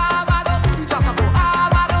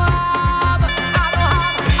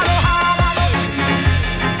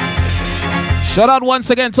 Shout out once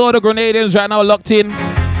again to all the Grenadians right now locked in.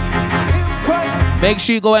 Make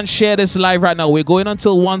sure you go and share this live right now. We're going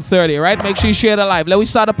until 1:30, right? Make sure you share the live. Let me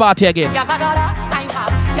start the party again.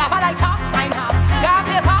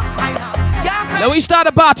 Let me start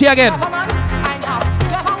the party again.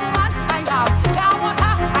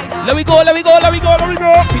 Let we go. Beat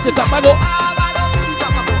it up, man, go.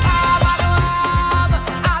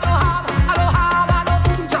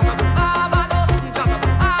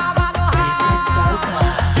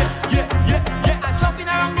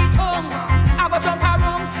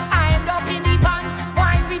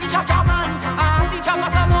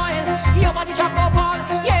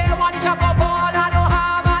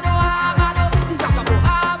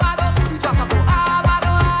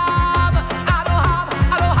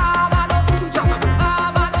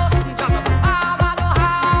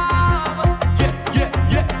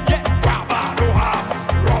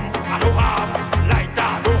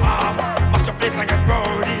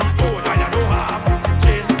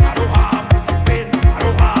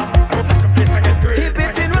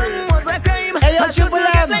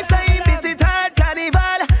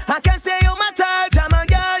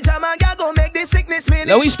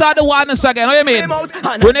 Let we start the wildness again. What do you mean?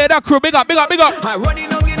 Grenada crew, big up. We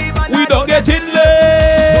don't get in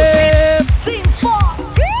left.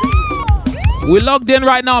 We logged in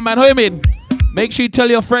right now, man. What do you mean? Make sure you tell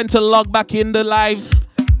your friend to log back in the live.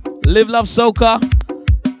 Live Love Soca.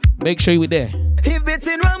 Make sure you there. If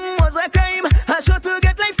beating rum was a crime, I sure to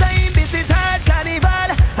get lifetime. Beat it hard,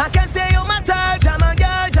 carnival. I can say you matter.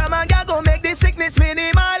 Jamaga, go make the sickness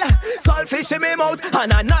minimal. Saltfish in my mouth,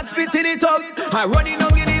 and I'm not spitting it out. I running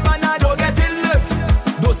on in the van, I don't get in left.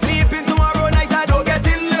 Don't sleep in tomorrow night, I don't get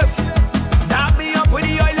in left. Dab me up with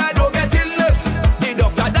the oil, I don't get in left. The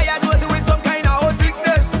doctor diagnosed with some kind of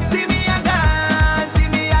sickness. See me again, see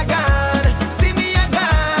me again.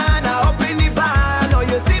 I up in the van, oh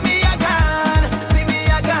you see me again. See me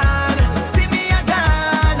again,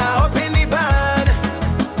 I up in the van.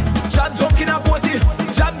 Jab jumping up pussy,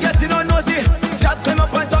 jab getting on nosy. Jab climb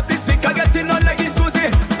up on top the speaker, getting on like it's Susie.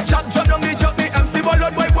 Jab jump down the jump, the MC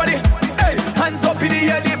ballad boy body. Hey, hands up in the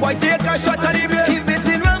air, the boy take a shot at the beer. If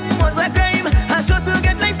beating rum was a crime, I sure to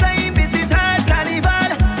get lifetime. Beat it hard,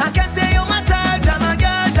 carnival. I can say you matter.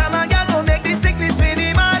 Jamaga, go make the sickness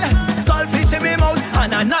minimal. Saltfish in my mouth,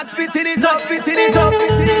 and I'm not spitting it up. Hey,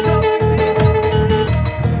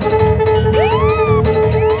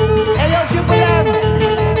 yo, Triple M.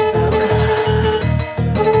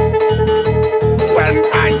 When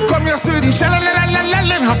I come here to the shell,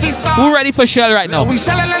 Who ready for shell right now? Who's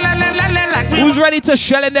ready to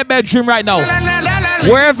shell in their bedroom right now?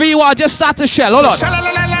 Wherever you are, just start to shell. Hold on.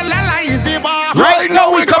 Right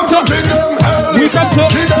now we come to Kingdom Hell. We come to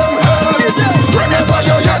Kingdom Hell. Whenever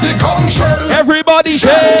you hear the gong shell, everybody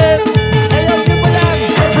shell.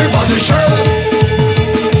 everybody shell.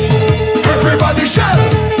 Everybody shell.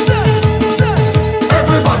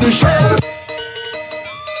 Everybody shell.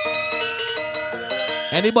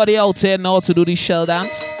 Anybody out there know how to do the shell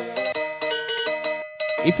dance?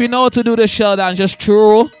 If you know how to do the shell dance, just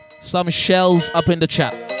throw some shells up in the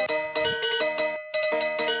chat.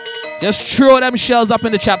 Just throw them shells up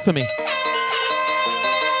in the chat for me.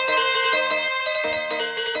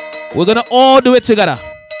 We're gonna all do it together.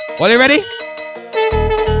 Are you ready?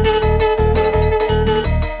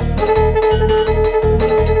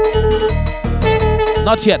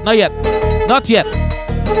 Not yet. When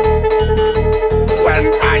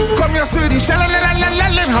I come here to the shell,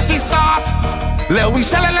 have to start. Let we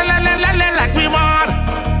shell like we mad.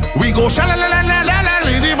 We go shell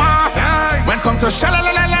the mass. When come to shell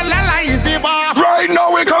is the boss. Right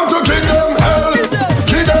now we come to Kingdom Hell.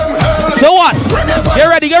 Kingdom Hell. So what? Get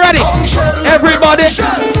ready. Everybody. Everybody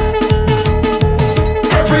shell.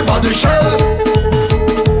 Everybody shell.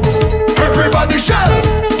 Everybody shell.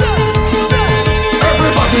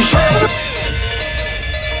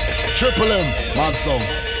 Triple M, mad song.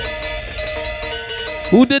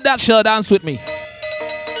 Who did that shell dance with me?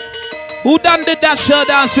 Who did that shell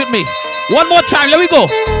dance with me? One more time, let me go.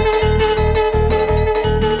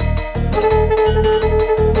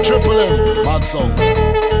 Mad Song.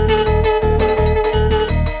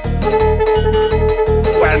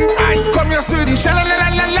 When I come here to the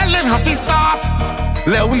shalalalalalalan happy start.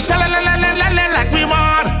 Let we shalalalalalalan like we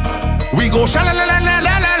mad. We go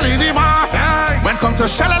shalalalalalalan the boss. When come to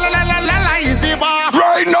shalalalalalalan is the boss.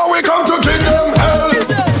 Right now we come to give them hell.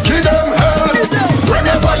 Give them hell.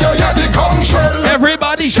 Whenever you hear the conch shell.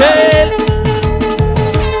 Everybody shell.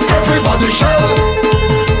 Everybody shell.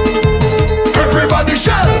 Everybody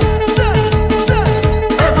shell.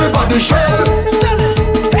 Everybody shell.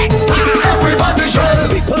 Everybody shell.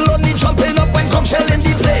 People only jumping up when come shell in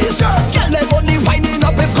the place. Girl them only whining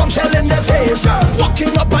up if come shell in their face.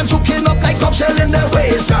 Walking up and juking up like come shell in their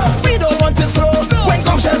waist. We don't want it slow when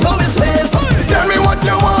come shell blow his face. Tell me what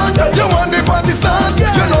you want. You want the party start.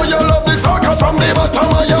 You know you love the soccer from the bottom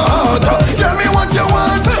of your heart. Tell me what you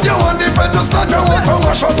want. You want the fed to start. You want to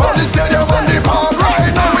wash up all the stadium and the park.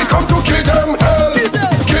 Right now we come to kill them hell.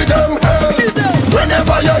 Kill them hell.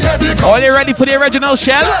 Whenever you hear the Are you ready for the original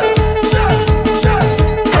shell?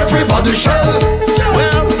 everybody shell.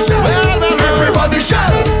 Everybody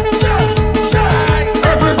shell.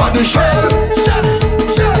 Everybody shell.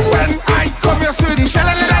 When I come here to the shell,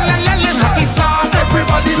 happy start.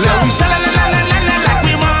 Everybody shell. Like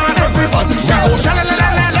me man. Everybody shell. Everybody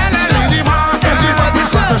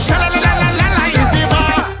shell. Is the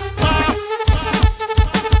bar.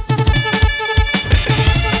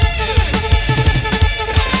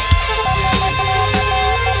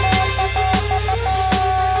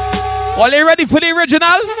 Are you ready for the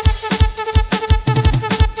original?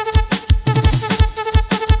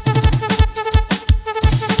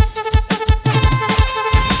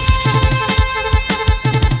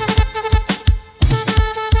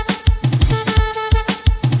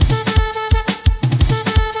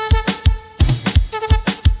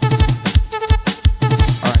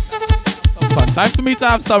 Time for me to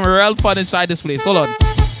have some real fun inside this place. Hold on.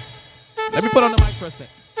 Let me put on the mic for a sec.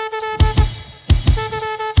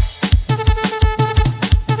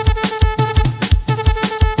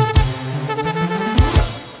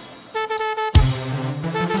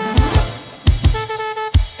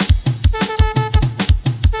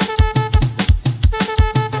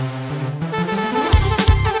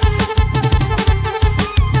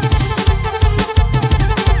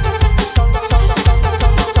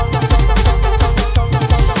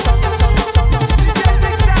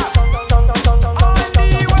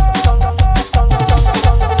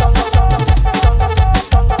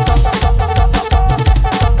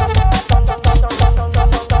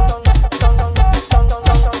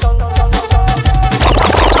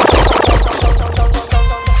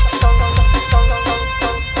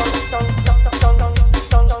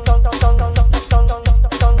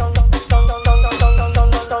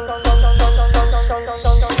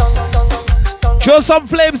 Show some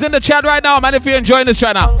flames in the chat right now, man, if you're enjoying this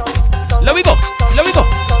right now. Let we go. Let we go.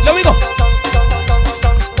 Let we go.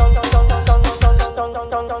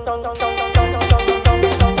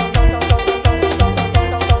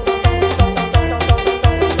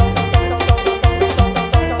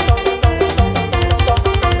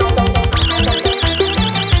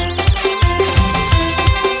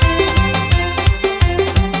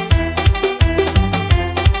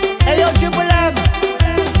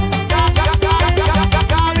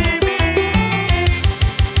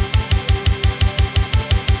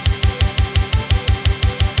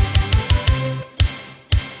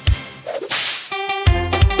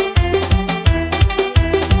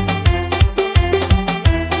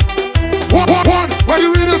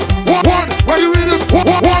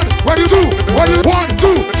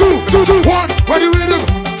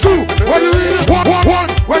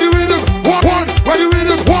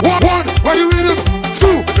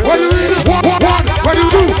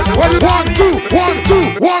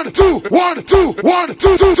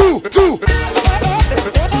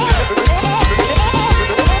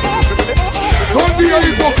 Don't be a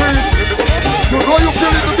hypocrite. You know you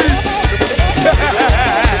feel the beats.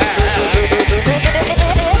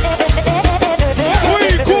 We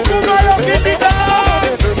Kuku Galo in the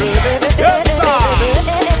dance. Yes, sir.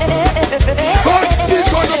 Don't speak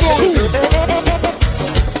on the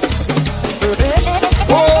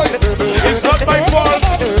boy. It's not my fault.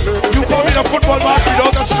 You come in a football match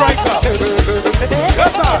without a striker.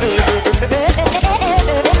 Yes, sir.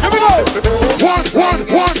 Here we go. One,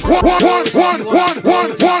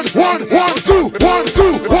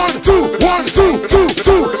 two,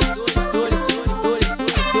 two.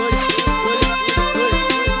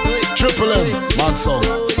 Triple M, Mad Song.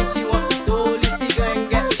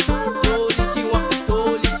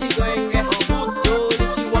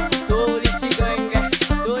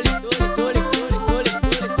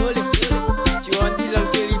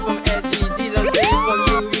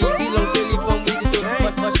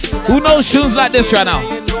 knows tunes like this right now?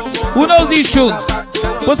 Who knows these tunes?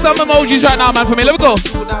 Put some emojis right now, man, for me. Let me go.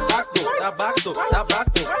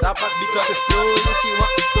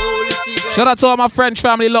 Shout out to all my French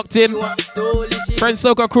family locked in. French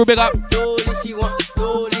Soca crew, big up.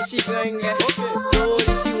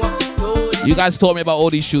 You guys taught me about all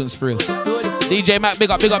these tunes for real. DJ Mac, big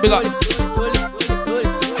up, big up, big up.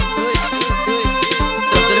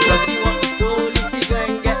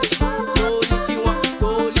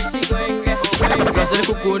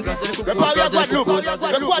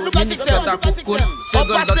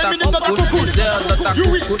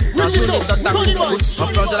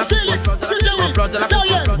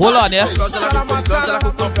 Hold on, yeah.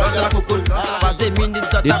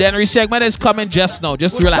 The Denry segment is coming just now.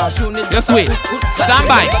 Just relax. Just wait. Stand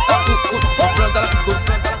by.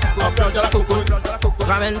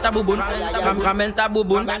 Ramenta bubun, ramenta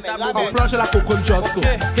bubun. Approach la cocoon just so.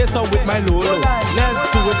 Hit her with my lolo.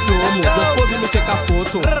 Let's do it slow mo. Just pose me take a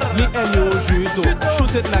photo. Me and you judo.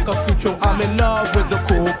 Shoot it like a future. I'm in love with the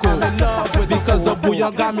coco. I'm in love with because the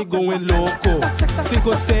booyah got me going loco.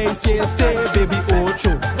 5, 6, 7, baby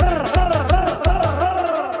ocho.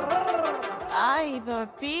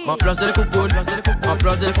 Ma place de cocoon, ma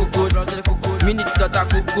place de cocoon. Minute dans ta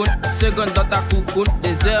cocoon, seconde dans ta cocoon,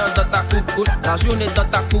 des heures dans ta cocoon, la journée dans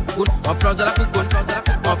ta cocoon. Ma place de la cocoon,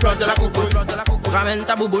 ma place de la cocoon. Ramène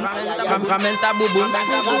ta bouboune, ramène ta bouboune.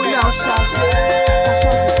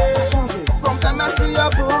 Ça change. From ta merci à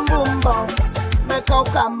boum boum bam, mais quand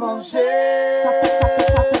on manger, ça pète.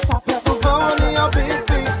 Souvent on est un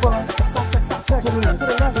big boss. Ça to the left, to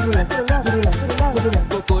the left, to the left, to the left, to the left, to the left, to the left,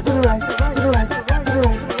 to the right, to the right.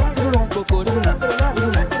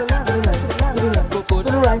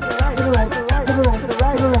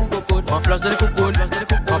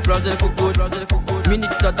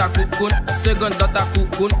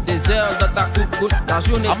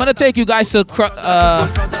 I'm gonna take you guys to I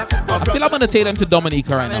feel I'm gonna take them to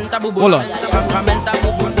Dominica right now. Hold on.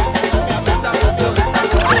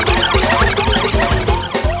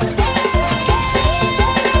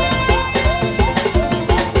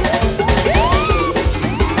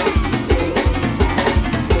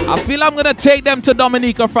 I feel I'm gonna take them to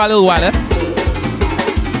Dominica for a little while, eh?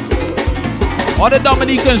 All the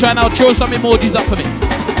Dominicans right now, throw some emojis up for me.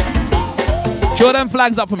 Throw them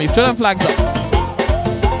flags up for me. Throw them flags up.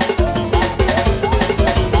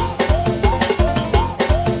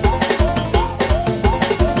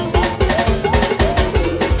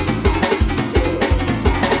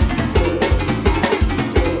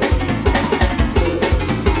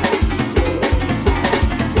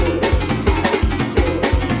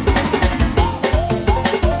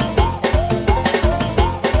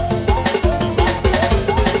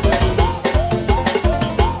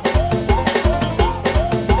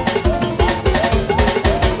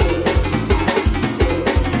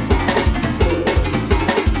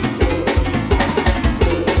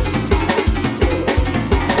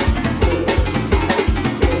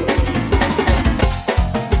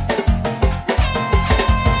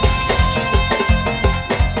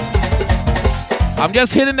 I'm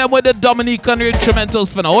just hitting them with the Dominican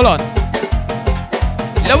instrumentals for now. Hold on.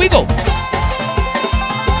 There we go.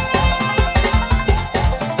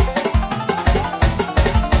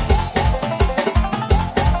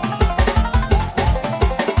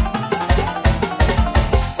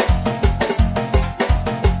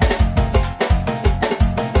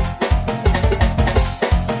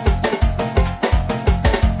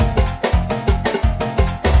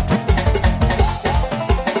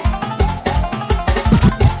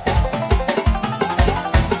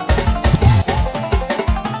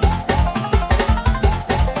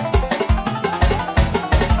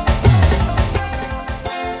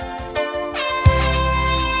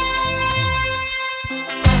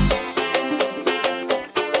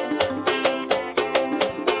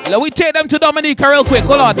 Let me take them to Dominica real quick.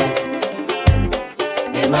 Hold on.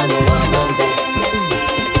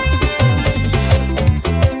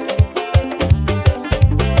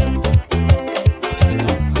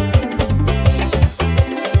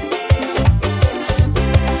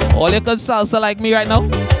 All you can salsa like me right now?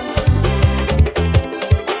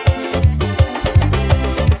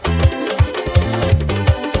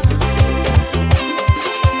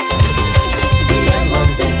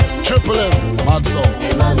 Triple M, mad song.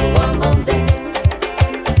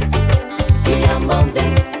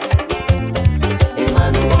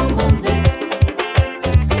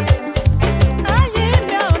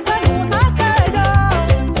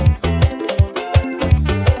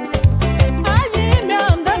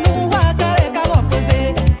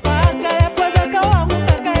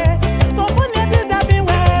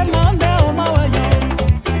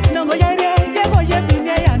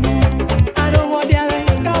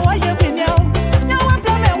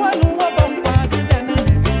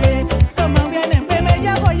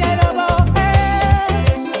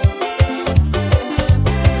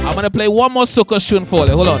 gonna play one more soca tune for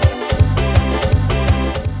you. Hold on.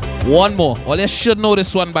 One more. Well, you should know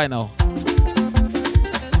this one by now.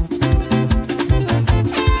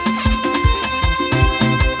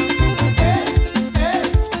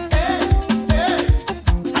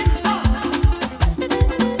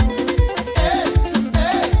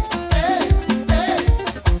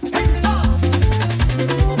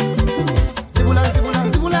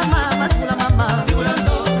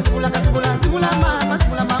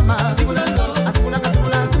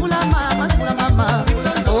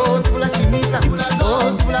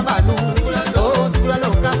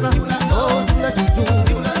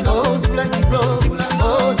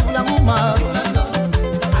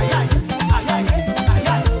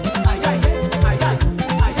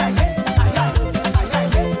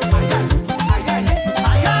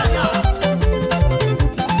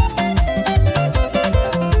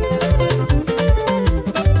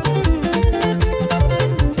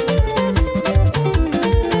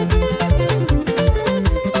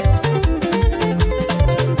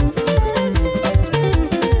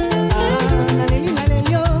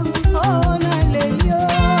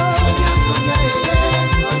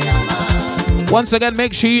 Once again,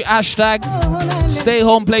 make sure you hashtag Stay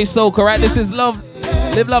Home Play Soca, right? This is Live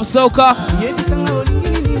Love Soca.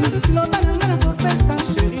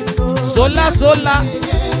 Sola, sola.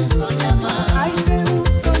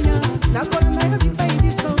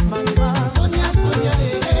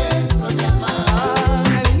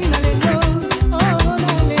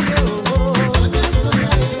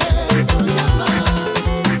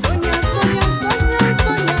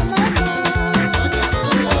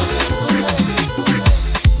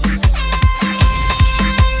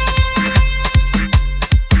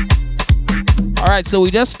 Alright, so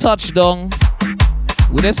we just touched down.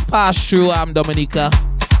 We just passed through Dominica.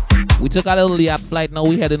 We took a little yacht flight. Now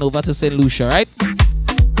we heading over to St. Lucia, right?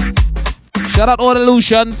 Shout out all the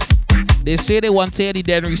Lucians. They say they want to hear the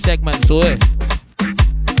Denry segment, so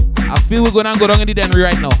I feel we're gonna go down in the Denry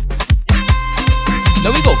right now.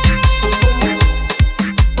 There we go.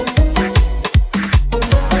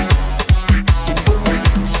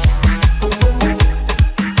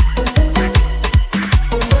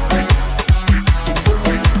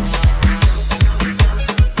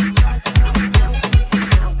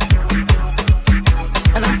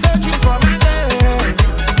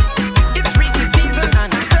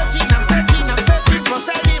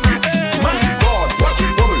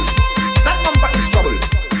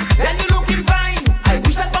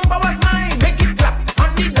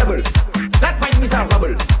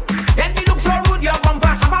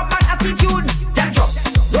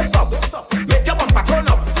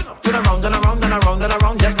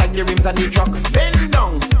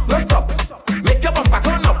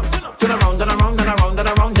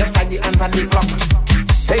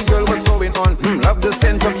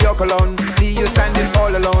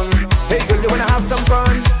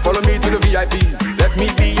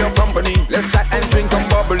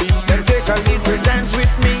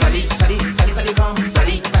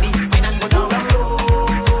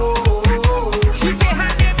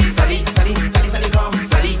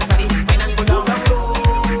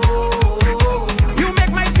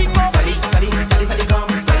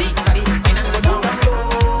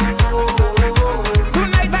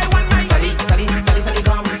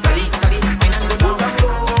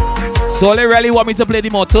 So they really want me to play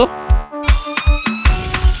the motto?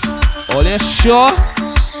 Oh, they're sure?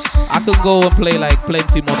 I could go and play like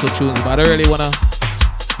plenty motto tunes, but I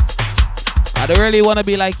don't really wanna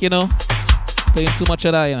be like, playing too much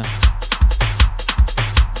of that,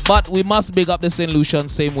 But we must big up the St. Lucian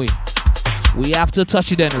same way. We have to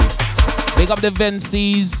touch it anyway. Big up the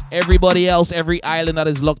Vensees, everybody else, every island that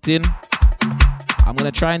is locked in. I'm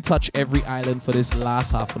gonna try and touch every island for this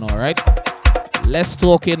last half an hour, right? Let's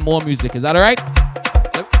talk in more music. Is that all right?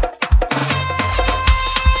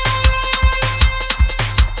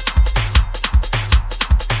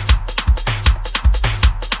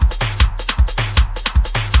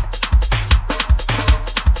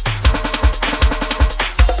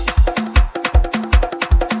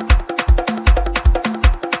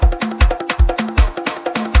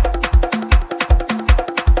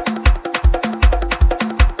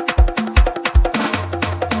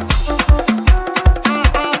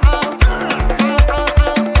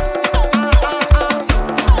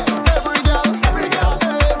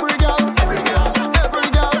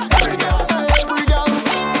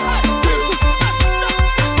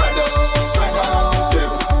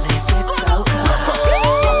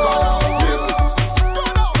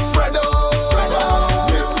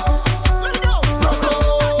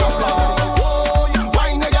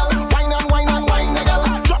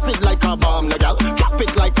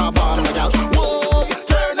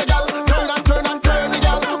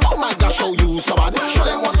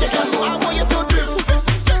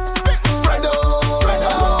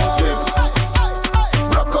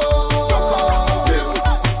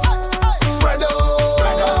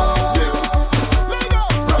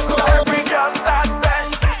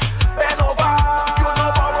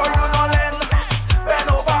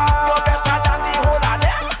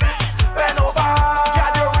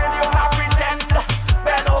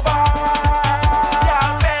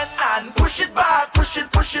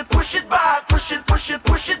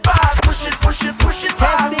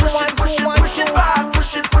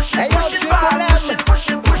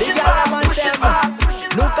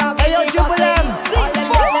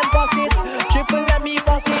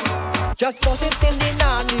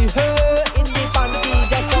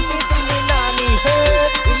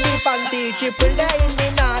 triple there in the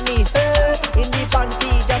nanny, in the panty,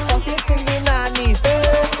 just toss it to me nanny, in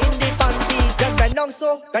the panty, just bend down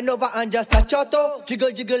so, bend over and just touch your toe,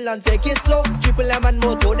 jiggle jiggle and take it slow, triple M and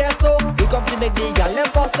moto there so, you come to make the girl them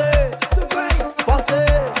fuss it, fuss it,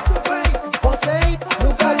 fuss it,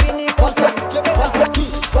 look at me, fuss it, fuss it,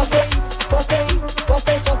 fuss it, fuss it, fuss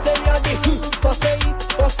it, fuss it, you're the fuss it,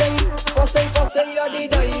 fuss it, fuss it, fuss it, you're the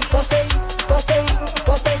day, fuss it, fuss it,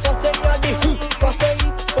 fuss it, fuss it, you're the fuss it,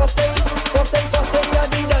 fuss it, fuss it, fuss it, you're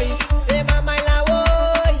the day. Say mama la wo,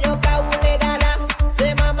 yo ka ule dada.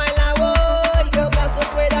 Say mama la wo, yo ka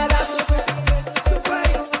sukwe dada.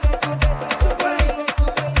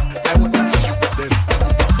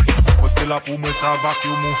 Poste la pou mwen sa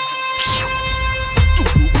vacuum. Tout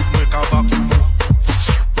le bout mwen ka vacuum.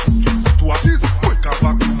 Toi assise, mwen ka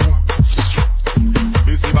vacuum.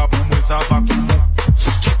 Mais c'est pas pour moi ça vacuum.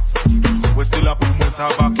 Poste la pou mwen sa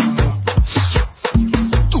vacuum.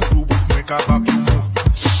 Tout le bout mwen ka vacuum.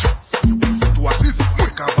 Toi assise,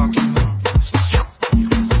 mwen ka vacuum.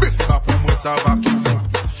 Mais c'est pas pour moi ça vacuum.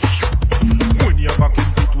 Mwen y a vacuum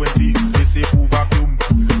tout 20. Mais c'est pour vacuum.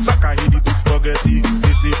 Ça ka hidi tout spaghetti.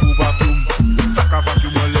 Mais c'est pour vacuum. Ça ka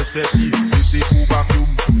vacuum le sepi. Mais c'est pour vacuum.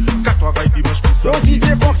 80 dimanche pour ça. Yo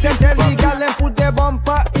DJ Fox and tell the gal and put the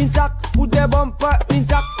bumper intact, put the bumper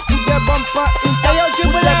intact, put the bumper intact, Hey, yo, put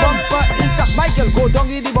Triple the M. bumper intact. Michael, go down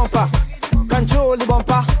in the bumper, control the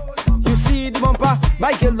bumper. You see the bumper,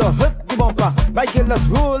 Michael, hit the bumper. Michael, let's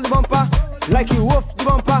roll the bumper, like you wolf the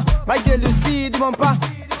bumper. Michael, you see the bumper,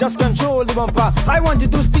 just control the bumper. I want you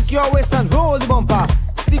to stick your waist and roll the bumper.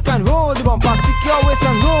 Stick and roll the bumper, stick your waist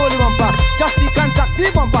and roll the bumper. Just stick and tack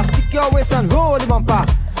the bumper, stick your waist and roll the bumper.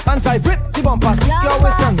 And vibrate the bumper, stick your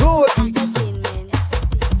waist and roll.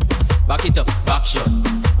 Back it up, back shot.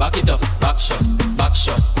 Back it up, back shot. Back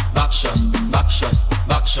shot, back shot, back shot,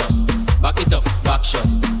 back shot. Back it up, back shot,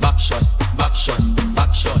 back shot, back shot,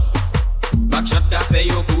 back shot. Back shot café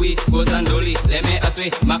yo koui, gozandoli, leme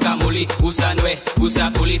atwe, makamoli, usanwe,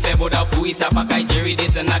 usakuli, feboda pui, sapakai Jerry,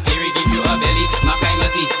 this and that Gary give you a belly, makai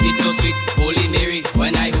mati, it's so sweet, Holy Mary,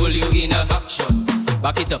 when I hold you in a back shot.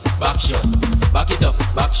 Back it up, back shot. Back it up,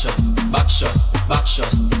 back shot, back shot, back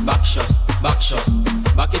shot, back shot, back shot.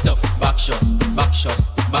 Back it up, back shot, back shot,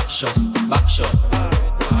 back shot, back shot.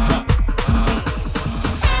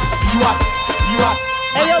 You up.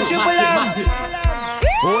 Hey, yo, Triple M.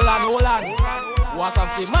 Hold on. What I'm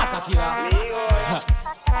saying, Mata Killer.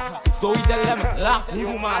 So we tell them, lock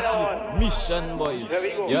you massive mission, boys.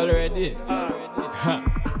 You all ready?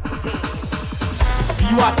 Be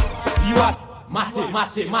what? Mate. Be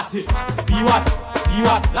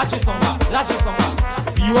what? Lache songa.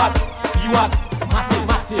 Be what?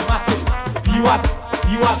 Mate. Be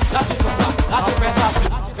what? Lache songa. Lache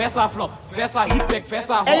fessa flop. Fessa hip pick.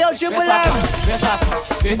 Fessa hop. Hey, yo, Triple M. Fessa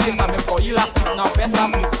même for you last. Now fessa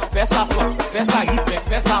flop. Fessa hip pick.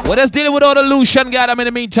 Fessa. We're just dealing with all the Lucian got in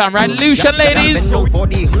the meantime, right? Lucian ladies. Hey, yo,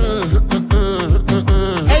 Triple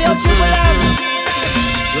M.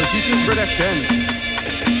 Yo, Tissues Productions.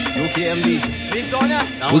 UKMB.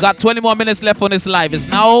 We got 20 more minutes left on this live. It's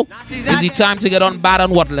now busy time to get on Bad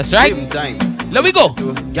and Wordless, right? Same time. Let me go.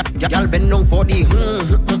 Y'all bend down for the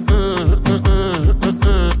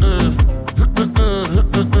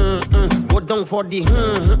go down for the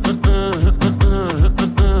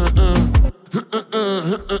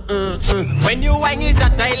When you whine is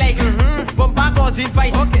that I like bumper goes in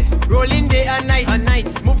fight. Okay. Rolling day and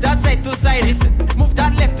night. Move that side to side. Listen. Move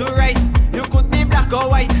that left to right. You could be black or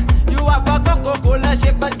white. You have a Coca-Cola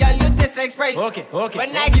shape, but girl, you taste like Sprite. Okay.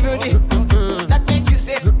 When I give you the that make you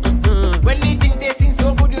say. When the thing tasting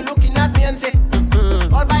so good, you looking at me and say,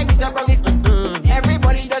 all by Mr. Promise.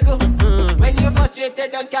 Everybody does go. When you're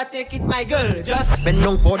frustrated, don't can't take it, my girl. Just bend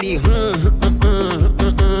down for the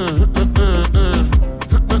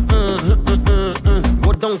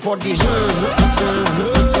go down for the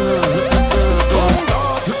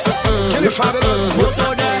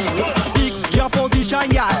Pick your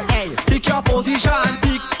position, yeah. Hey, pick your position.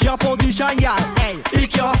 Pick your position, yeah. Hey,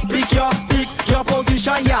 pick your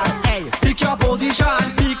position, yeah. Hey, pick your position.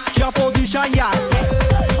 Pick your position, yeah.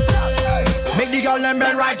 Make the girl them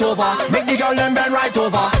bend right over. Make the girl them bend right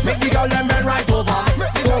over. Make the girl them bend right over.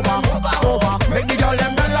 Over. Make the girl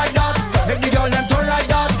them bend like that. Make the girl them turn like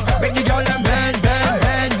that. Make the girl them bend.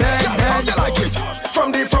 How you like it?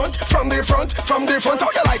 From the front,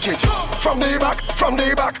 how you like it? From the back, how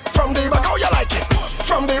you like it?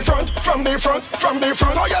 From the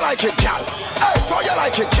front, how you like it, gal? Hey, how you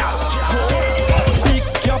like it, gal? Pick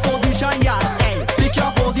your position, yeah. Hey, pick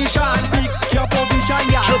your position. Pick your position,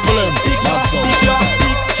 yeah. Triple M, Pick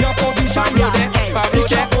your position, yeah. Hey,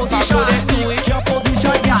 pick your position. Pick your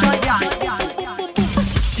position, yeah.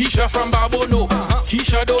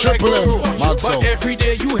 Keisha don't like Triple M, Roro. mad But song. every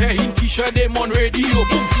day you hear him Keisha them on radio.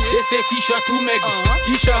 They say Keisha too meg.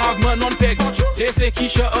 Keisha have man on peg. They say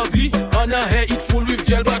Keisha ugly. On her hair it full with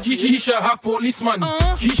gel. But Keisha have policeman.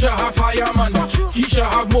 Keisha have fireman. Keisha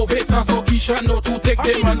have move it and so Keisha know to take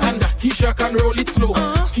them man. And Keisha can roll it slow.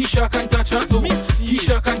 Keisha can touch her toe.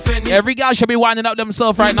 Keisha can send it. Every girl should be winding up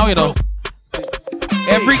themselves right now, you know.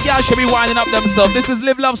 Every girl should be winding up themselves. This is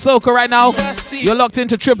Live Love Soca right now. You're locked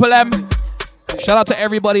into Triple M. Shout out to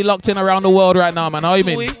everybody locked in around the world right now, man. How you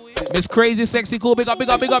mean? Miss Crazy, Sexy, Cool, big up, big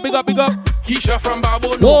up, big up, big up, big up. Keisha from Babo,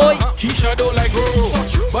 no. Keisha don't like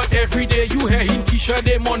Roro. But every day you hear him Keisha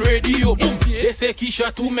them on radio. They say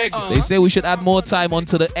Keisha too meg. They say we should add more time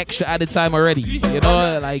onto the extra added time already. You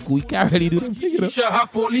know, like we can't really do them thing, you know. Keisha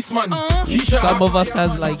have policeman. Some of us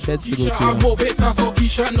has like beds to go Keisha have to. move it and so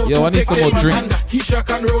Keisha know Yo, I to need take some more them drink. and Keisha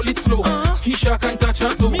can roll it slow. Keisha can touch her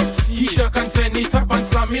toe. Keisha can send it up and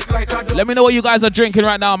slam it like a dog. Let me know what you guys are drinking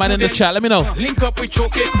right now, man, in the chat. Let me know. Link up with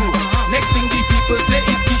Choke Crew. Next thing the people say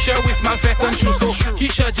is Keisha with Malfet and True. So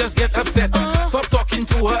Keisha just get upset. Stop talking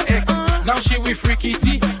to her ex. Now she with Freaky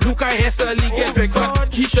T. Look, I hear Sally get vexed.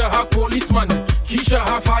 But Keisha have policeman. Keisha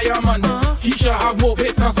have fireman. Keisha have move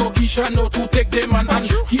it and so Keisha know to take them man. And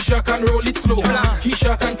Keisha can roll it slow.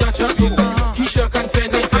 Keisha can touch her toe. Keisha can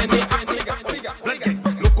send it, send it.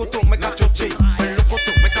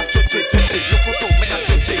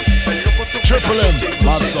 Triple M,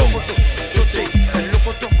 mad song.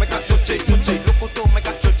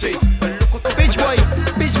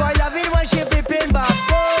 Bitch boy love it when she be pin back.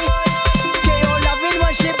 KO love it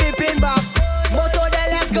when she be pin back. Moto then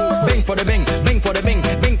let's go. Bing for the bing, bing for the bing,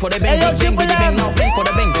 bing for the bing, Hey, yo, bing, bing, Triple bing, M. now bing for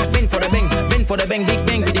the bing, bing for the bing, bing for the bing, big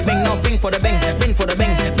bing, biddy bing, now bing for the bing, bing for the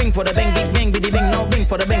bing, bing for the bing, big bing, biddy bing, now bing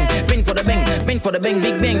for the bing, bing for the bing, bing for the bing,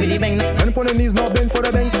 big bing, biddy bing. And pon the knees now bend for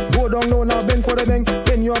the bang. Go down low now bend for the bang.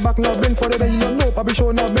 Bend your back now bend for the bang. You know Papi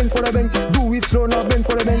show now bend for the bang. Do it slow now bend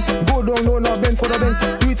for the bang. Go down low now bend for the bang.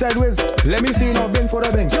 Do it sideways. Let me see you now bend for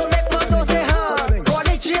the bang. You make moto say huh.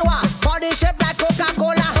 Konnichiwa. Body shape like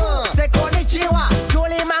Coca-Cola. Say konnichiwa.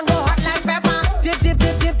 Julie mango hot like pepper. Tip tip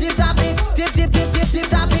tip tip tip tap it. Tip tip tip tip tip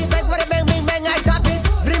tap it. Bang for the bang, bing bang I tap it.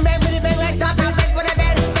 Bring bang, bing bang I tap it. Bang for the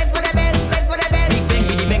bang, bang for the bang, bang for the bang. Big bang,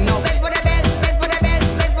 biddy bang, now Bang for the bang, bang for the bang,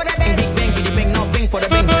 bang for the bang. big bang, biddy bang, now bing for the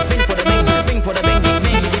bing, bing for the bing, bing for the bing, big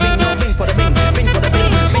bang, biddy bang, now bing for the bing, bing for the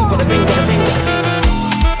bing, bing for the bing, for the bing.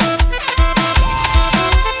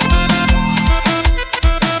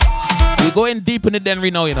 We're going deep in the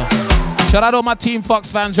Denry now, you know. Shout out all my Team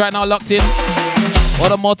Fox fans right now locked in. All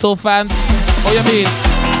the Moto fans. Oh, you mean?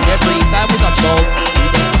 Every time we got show.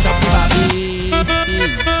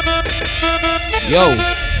 Yo.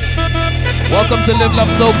 Welcome to Live Love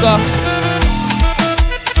Soca.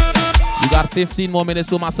 You got 15 more minutes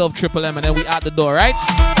to myself, Triple M, and then we out the door, right?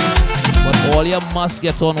 But all you must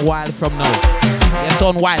get on wild from now. Get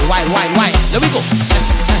on wild. Let me go.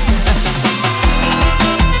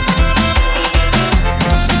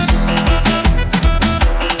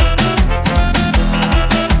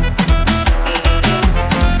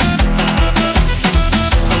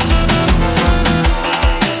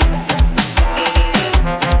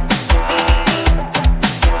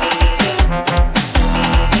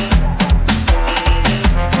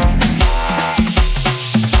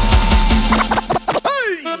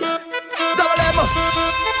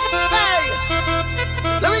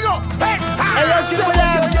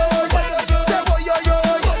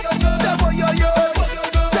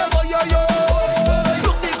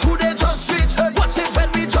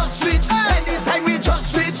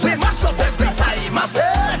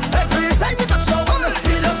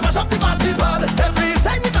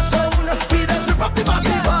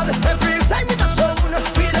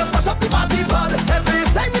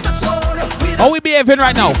 How we behaving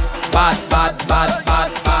right now? Bad.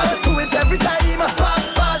 Do it every time.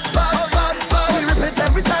 Bad. We repeat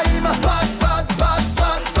every time.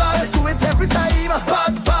 Bad. Do it every time.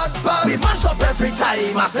 Bad. We mash up every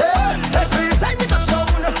time. I say every time we touch down,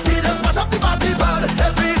 we just mash up the party. Bad.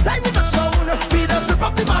 Every time we touch down, we just rip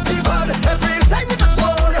up the party. Bad. Every time we touch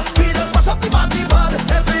down, we just mash up the party. Bad.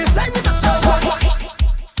 Every time we touch down.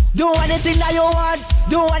 Do anything that you want.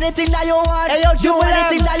 Do anything that you want. Hey, yo, do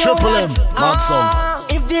anything that you Triple want. M, mad song.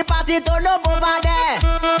 If the party turn up over there,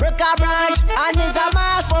 break a branch and there's a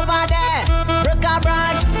mass over there. Break a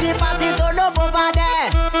branch, the party turn up over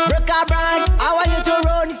there. Break a branch, I want you to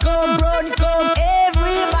run, come,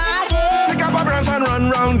 everybody. Take up a branch and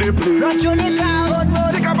run round the place. Run to the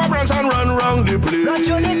crowd, Take up a branch and run round the place. run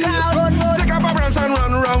to the crowd, Take up a branch and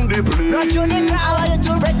run round the place. run to the crowd. I want you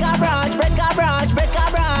to break a branch, break a branch, break a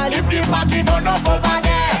branch. If the party turn up over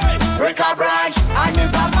there, break a branch and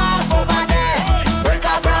there's a mass over there. Break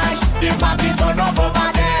a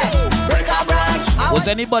Was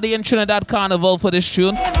anybody in Trinidad Carnival for this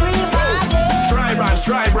tune? Try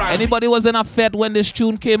branch. Anybody was in a fete when this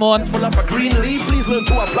tune came on? Full up a green leaf, please learn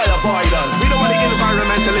to apply avoidance. We don't want the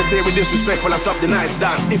environmentalists say we disrespectful and stop the nice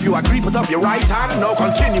dance. If you agree, put up your right hand, now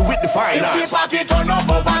continue with the finance. If the party turn up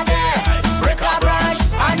over there, break a branch,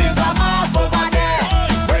 and there's a mass over there.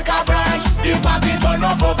 Break a branch, the party turn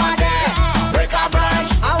up over there. Break a branch.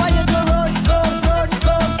 I want you to run,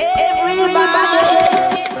 everybody.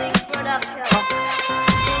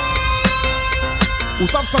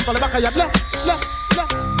 Who's have something on the back of your left.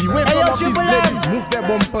 The way some of these ladies move their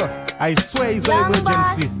bumper, I swear it's an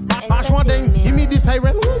emergency. Pass one thing, give me the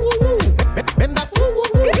siren. Bend that.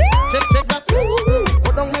 Check that.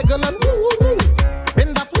 Put down my gun and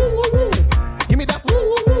bend that. Give me that.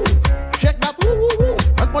 Check that.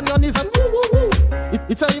 And on your knees and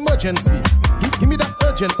it's an emergency. Give me that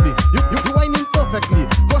urgently. You whining perfectly.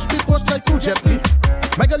 Push like too gently.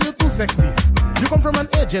 My girl, you too sexy. You come from an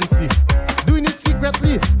agency. Doing it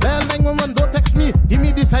secretly. Dial 911, don't text me. Give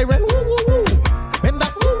me the siren. Bend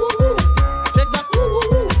that. Check that.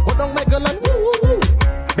 Put down my girl and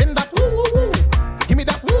bend that. Give me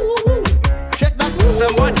that. Check that.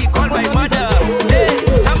 Somebody call my mother. Hey,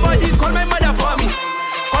 somebody call my mother for me.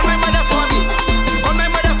 Call my mother for me. Call my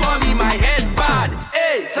mother for me. My head bad.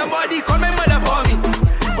 Hey, somebody call my mother for me.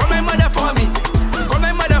 Call my mother for me. Call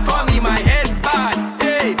my mother for me. My head bad.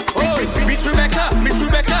 Hey, oh, Miss Rebecca,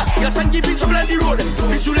 your son give me trouble on the road.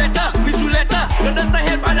 Miss Juletta, your daughter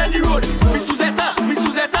head bad on the road. Miss Suzetta,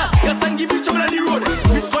 your son give me trouble on the road.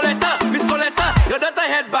 Miss Coletta, your daughter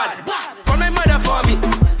head bad. Call my mother for me.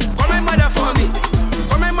 Call my mother for me.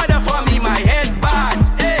 Call my mother for me. My head bad.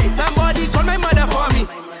 Hey, somebody call my mother for me.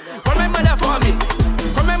 Call my mother for me.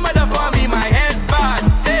 Call my mother for me. My head bad.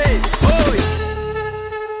 Hey, oh.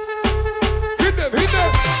 Hit them.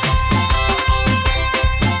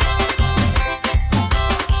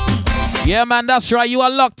 Yeah, man, that's right. You are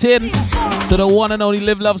locked in to the one and only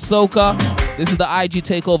Live Love Soca. This is the IG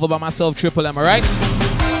takeover by myself, Triple M, alright?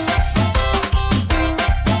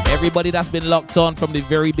 Everybody that's been locked on from the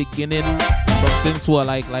very beginning, from since what,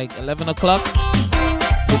 like 11 o'clock?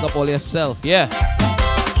 Pick up all yourself, yeah.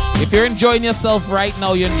 If you're enjoying yourself right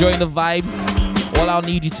now, you're enjoying the vibes, all I'll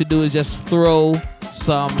need you to do is just throw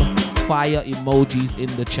some fire emojis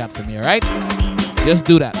in the chat for me, alright? Just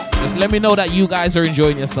do that. Just let me know that you guys are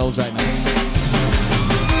enjoying yourselves right now.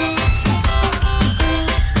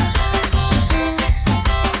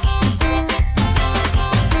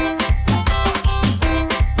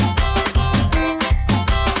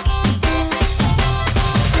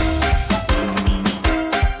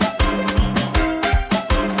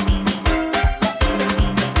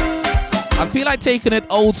 I feel like taking it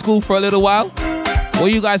old school for a little while. What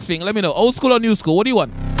do you guys think? Let me know. Old school or new school? What do you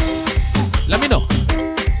want? Let me know.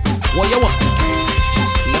 What you want?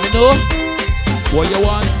 Let me know what you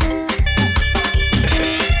want.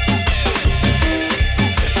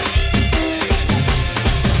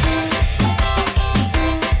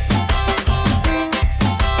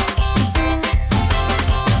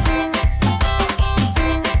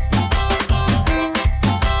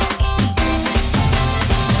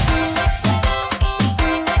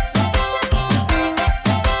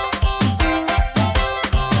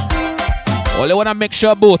 Only want to make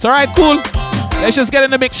sure both. All right, cool. Let's just get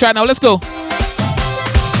in the mix right now. Let's go.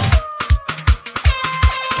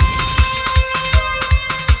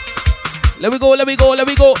 Let me go.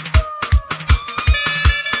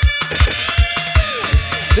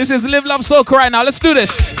 This is Live Love Soca right now. Let's do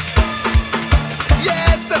this.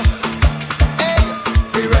 Yes. Hey,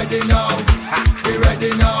 we ready now. We ready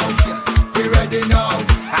now. We ready now.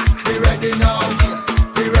 We ready now.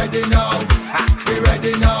 We ready now. We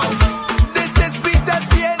ready now. This is Peter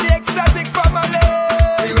C and the Ecstatic Family.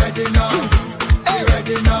 We ready now. We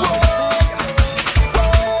ready now.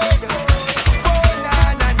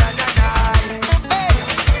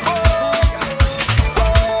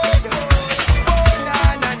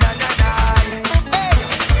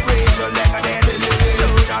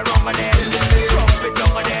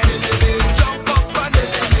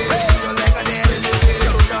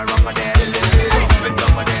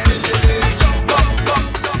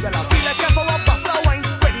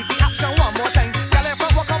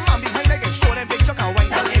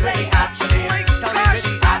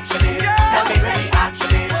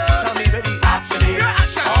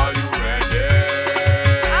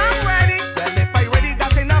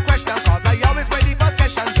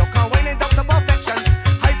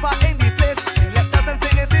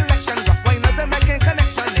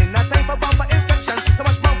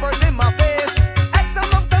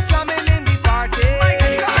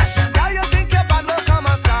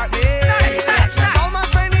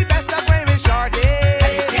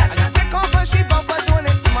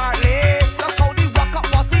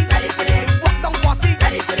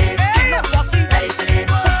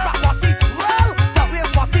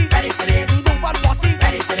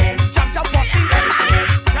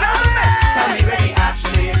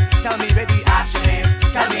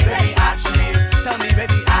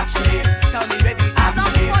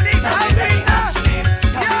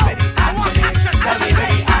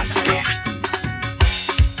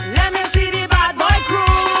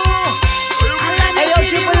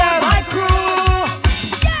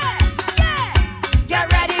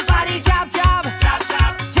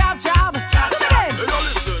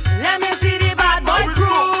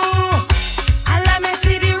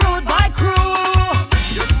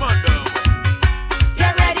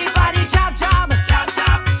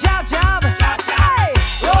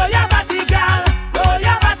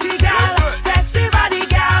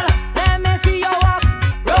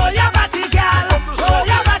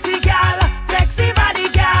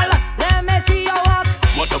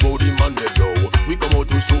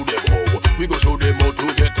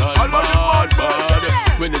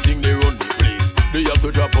 When they think they run the place, they have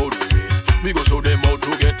to drop out the race. We go show them how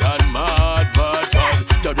to get on mad, mad. Cause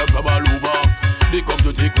they drop from all over, they come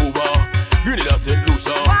to take over. Grenada, St.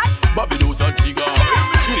 Lucia, Barbados, Antigua,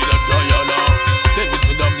 Trinidad, Guyana, St.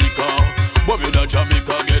 Vincent, Dominica, Bermuda,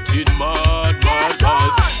 Jamaica, getting mad, mad.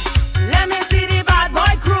 Cause let me see the bad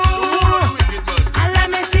boy crew, and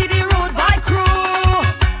let me see the rude boy crew.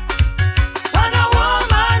 When a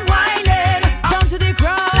woman whining down to the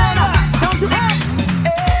ground, down to the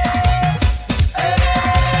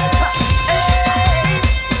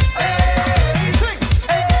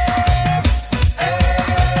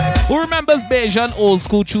Who remembers Bajan old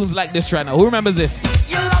school tunes like this right now? Who remembers this?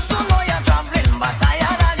 You love to know you're traveling, but tired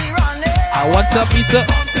of the running. I want to beat it.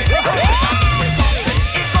 It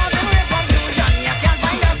causing real confusion, you can't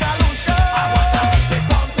find a solution. I want to keep it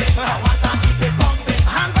pumping, I want to keep it pumping.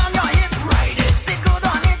 Hands on your hips, ride it. Sit good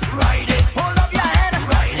on it, ride it. Hold up your head,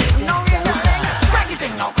 ride it. No raise your leg, crank it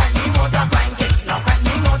in, now crank the motor, crank it. Now crank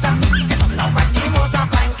the motor, get up, now crank the motor,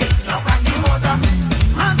 crank it. Now crank the motor.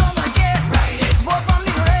 Hands on the gear, ride it. Both on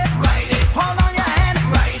the red, ride it. Hold on your head,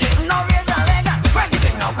 ride it. No raise your leg, crank it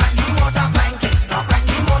in, now crank the motor, crank it. Now crank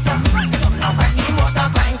the motor, get up, now crank the motor,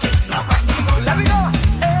 crank it. Now crank the motor. Let me go.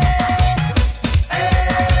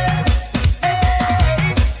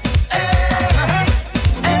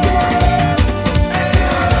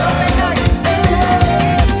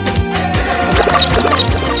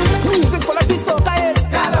 Music full of this soca is.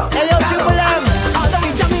 Hello, Triple M. All that we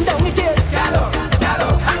jamming down it is.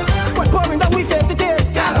 Squad pouring down we face it is.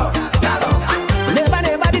 Never,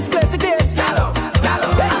 never this place it is.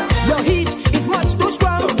 Your heat is much too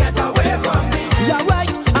strong. So get away from me. You're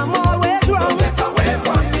right, I'm always wrong. So get away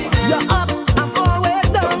from me. You're up, I'm always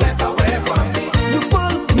down. So get away from me. You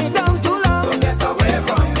pull me down too long. So get away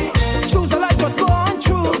from me. Choose the light, just go on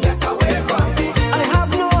true. So get away from me. I have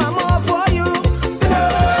no amor for you.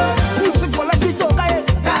 Music full of this soca is.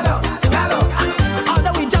 All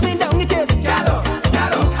that we jamming down it is.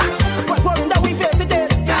 Squad pouring down we face it is.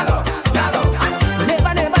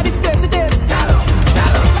 Never, never this place it is.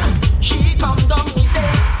 She come down, me say,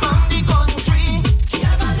 from the country.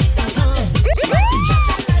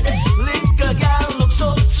 Little girl look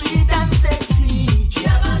so sweet and sexy.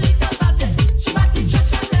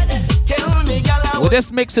 Tell me, girl, We're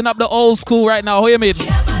just mixing up the old school right now. Hear me?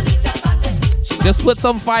 Just put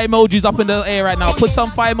some fire emojis up in the air right now. Put some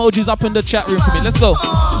fire emojis up in the chat room for me. Let's go.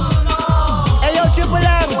 Hey, yo, Triple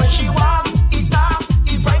M. when she walk, it dark,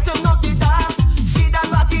 it brighten up the dark. See that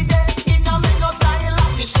rocky day in a mango style,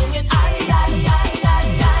 like me sing it, aye, aye, aye,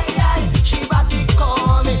 aye, aye, aye. She body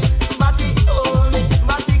call me, body hold me,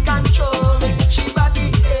 body control me. She body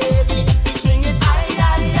heavy, sing it, aye,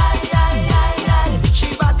 aye, aye, aye, aye, aye. She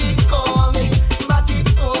body call me, body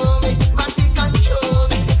hold me, body control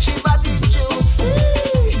me. She body juicy.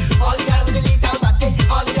 All the girl with the little body,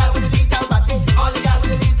 all the girl with the little body, all the girl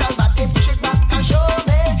with the little body. Shake back and show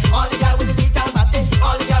me. All the girl with the little body,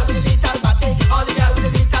 all the girl with the little body, all the girl with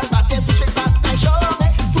the little body. Shake back and show me.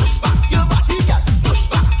 Push back your body, girl. Push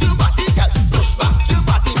back your body, girl. Push back your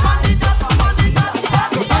body. Body up, body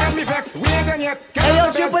up. So I am me vex, we ain't done yet. Hey, yo,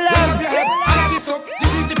 Triple M. Up your head, all of this up,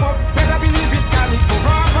 this is the pop. Better believe it's Cali.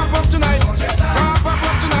 Ramp up tonight, ramp up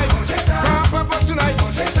tonight, ramp up tonight.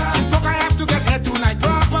 This book I have to get head tonight.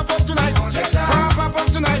 Ramp up tonight, ramp up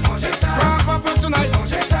tonight, ramp up tonight.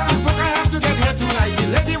 This book I have to get head tonight. The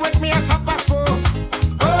lady wake me at 4:30.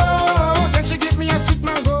 Oh, then she give me a sweet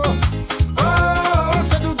mango. Oh,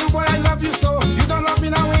 say do boy I love you so. You don't love me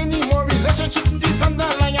now anymore. Relationship is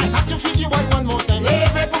underlying. I have to feed you one more time.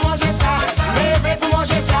 Levez pour manger ça, levez pour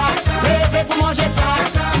manger ça, levez pour manger ça.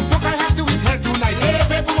 This book I have to eat head tonight.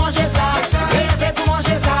 Levez pour manger ça, levez pour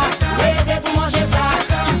manger ça, levez pour manger ça.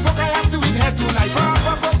 This book I have to eat head tonight.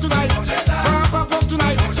 Ramp up tonight, ramp up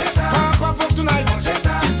tonight, ramp up tonight.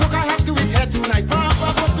 This book I have to eat head tonight. Ramp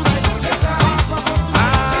up tonight, ramp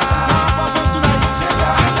up tonight.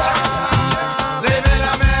 Levez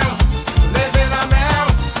la main, levez la main,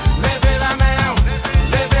 levez la main,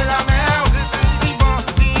 levez la main. Si bon,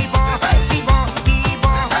 di bon, si bon, di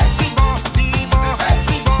bon, si bon, di bon,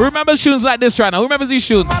 si bon. Who remembers tunes like this right now? Who remembers these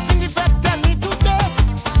tunes?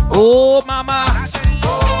 Oh, mama.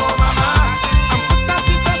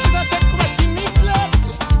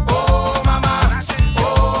 Oh mama,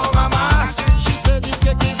 oh mama. She said this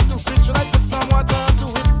cake is too sweet. Should I put some water to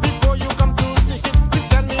it before you come to stick it? Please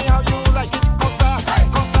tell me how you like it. Cosa,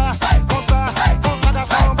 cosa, cosa, cosa.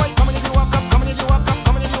 That's how boy. Come in if you walk up, come in if you walk up,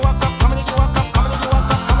 come in if you walk up, come in if you walk up, come in if you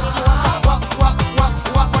walk up, come in if you walk up. Walk, walk, walk,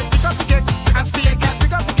 walk. Boy, pick up the cake, that's the cake.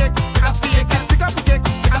 Pick up the cake, that's the cake. Pick up the cake,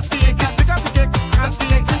 that's the cake. Pick up the cake, that's the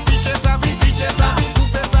cake. Peaches are we, peaches are.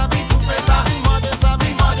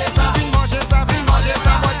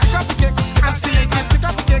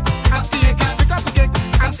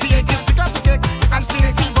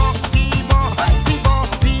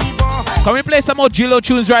 Can we play some more Gillo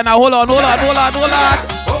tunes right now? Hold on. We on the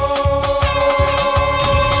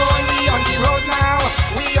road now.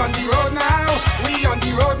 We on the road now. We on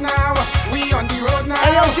the road now. We on the road now.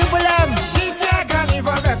 Hey, yo, Triple M. This year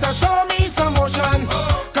carnival better show me some motion.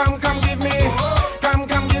 Come give me. Come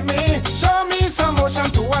give me. Show me some motion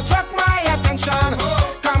to attract my attention.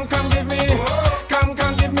 Come give me. Come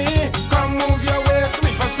give me. Come move your waist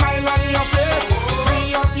with a smile on your face.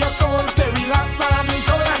 Free up your soul, stay relax and be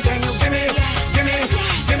told, and then you give me.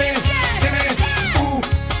 Ooh,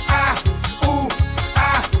 ah, ooh,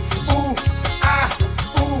 ah, ooh, ah,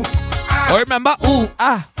 ooh, ah. Oh, remember? Ooh,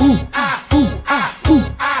 ah, ooh, ah, ooh, ah, ooh.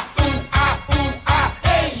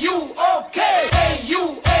 Hey you, okay? Hey you,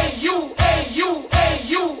 hey you, hey you, hey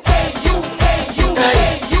you, hey you, hey you, hey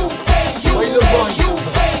you, hey you, Why look boy?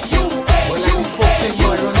 Well, like this book thing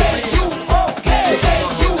boy run the place. Check it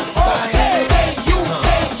out the style.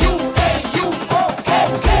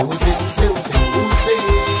 Who say?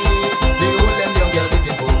 The whole them young girl get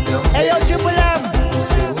it book down. Hey, yo, Triple M. Who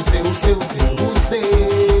say?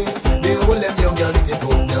 The whole them young girl get it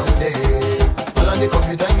book down there. All on the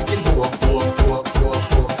computer you can walk.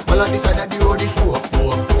 All on the side of the road is walk.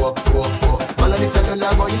 All on the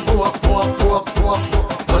cellular boy is walk. All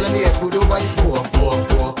on the escort over is walk.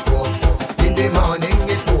 In the morning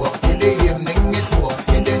is walk. In the evening is walk.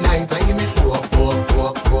 In the night time is walk.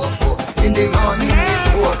 In the morning is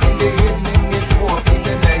walk. In the evening is walk. In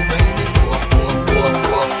the night time is walk.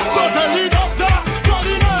 So tell the doctor, call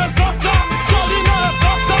the nurse, doctor.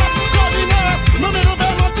 No me no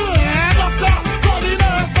better to doctor. Call the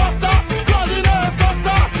nurse, doctor. Call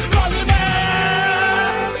the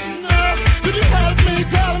nurse. Could you help me?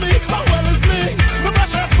 Tell me how well is me? My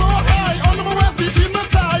pressure so high, under my waist between my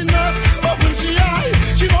tightness. But when she high,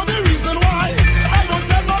 she know the reason why. I don't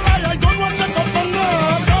tell no lie, I don't want check up from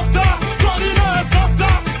nurse, doctor. Call the nurse,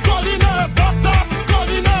 doctor. Call the nurse.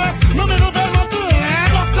 No me no better to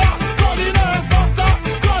doctor. Call the nurse, doctor.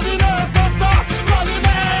 Call the nurse.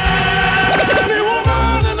 Me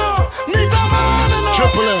woman, you know. Me the man, you know.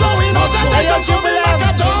 Triple M, not so. Hey, yo, Triple M.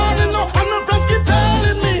 And my friends keep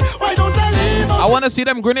telling me, why don't I leave? I want to see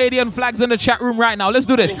them Grenadian flags in the chat room right now. Let's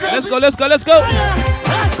do this. Let's go.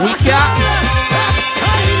 We can't.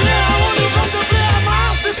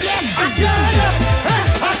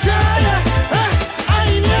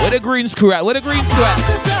 Where the green screw at?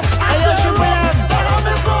 Hey, yo, Triple M.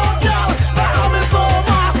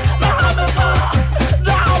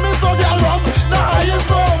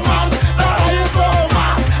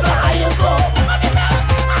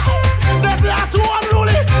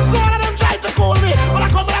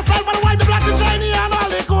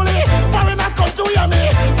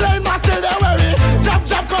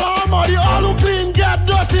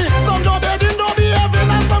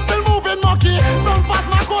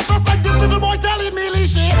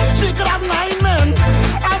 She could have 9 men,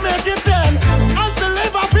 I make it 10. And still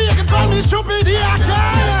live up here, you can call me stupid, yeah, I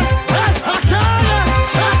can't.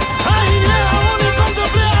 I only come to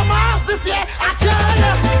play a mass this year, I can't.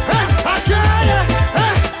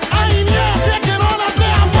 I'm here taking on a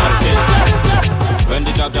play a mass this year. When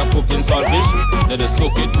the job cooking saltfish, let us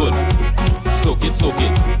soak it good. Soak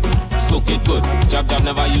it good. Jab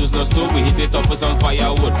never use no stove, we hit it up with some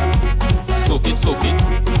firewood.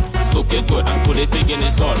 Soak it good and put it big in the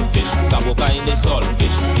saltfish. Saboka in the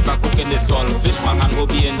saltfish. If I cook in the saltfish, my hand will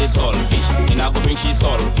be in the saltfish. And I go bring she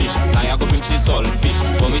saltfish. Now I go bring she saltfish.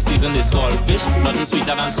 When we season the saltfish, nothing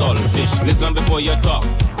sweeter than saltfish. Listen before you talk.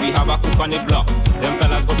 We have a cook on the block. Them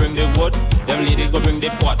fellas go bring the wood. Them ladies go bring the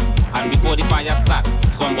pot. And before the fire start,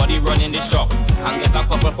 somebody run in the shop and get a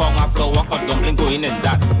couple pound of flour, cause dumpling going in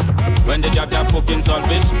that. When the jab cooking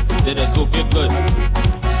saltfish, they just soak it good.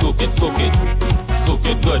 Soak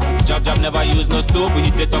it good. Jab never use no stove, we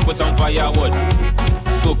heat it up with some firewood.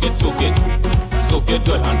 Soak it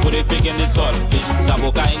good and put it big in the saltfish.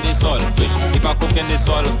 Saboka in the saltfish. If I cook in the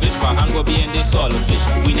saltfish, my hand go be in the saltfish.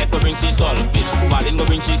 We neck go bring she saltfish. Valin go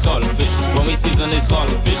bring she saltfish. When we season the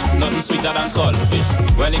saltfish, nothing sweeter than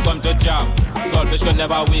saltfish. When it come to jab, saltfish can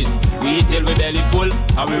never waste. We eat till we belly full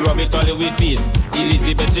and we rub it all with peace.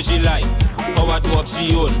 Elizabeth say she like how I do up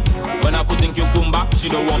she own. When I put in cucumber, she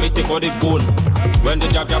don't want me take out the bone. When the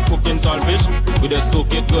jab cooking saltfish, we just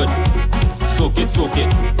soak it good. Soak it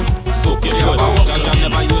good. Jab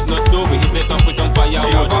never use no stove, we hit it up with some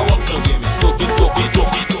firewood. Soak it.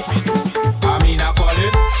 I mean I call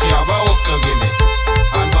it, she have a work to give me.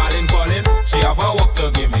 And Balin calling, she have a work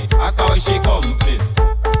to give me. Ask her why she complain.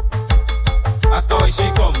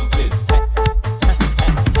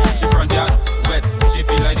 She front yard wet, she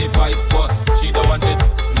feel like the pipe bust. She don't want it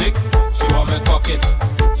lick, she want me cock it.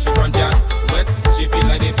 She front yard wet, she feel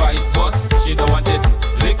like the pipe bust.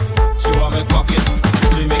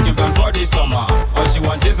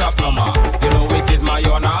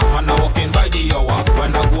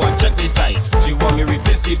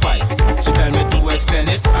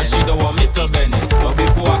 she don't want me to bend it. But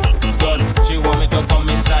before I done, she want me to come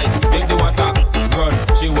inside. Make the water run,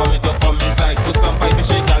 she want me to come inside. Put some pipe in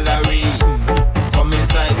she gallery. Come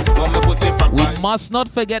inside, want me put it back. We must not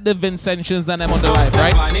forget the Vincentians and them on the live,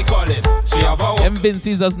 right? Them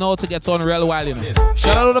Vincies does know how to get on real wild, you know.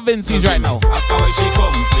 Shout out to the Vincies right now.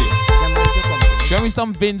 Show me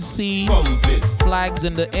some Vincy flags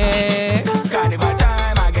in the air. Carnival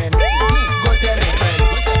time again. Go tell your friend.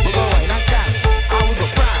 We go wine and stand. And we go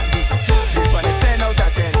prance. This one is 10 out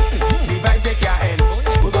of 10. The vibes they can't end.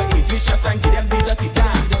 We go eat vicious and give them the dirty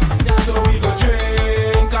dance. So we go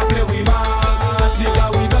drink and play with mass.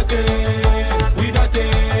 Because we dirty. We dirty.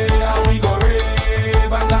 And we go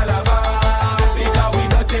rave and galava. Because we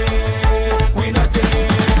dirty. We dirty.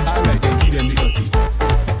 Alright then, give them the dirty.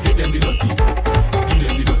 Give them the dirty.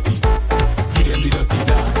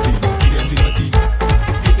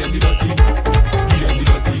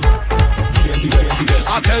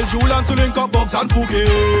 I tell Julian to link up Bugs and Pookie.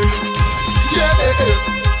 Yeah.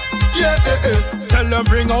 Tell them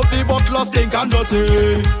bring out the butler stink and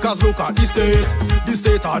dirty. Cause look at the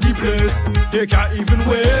state are the place. They can't even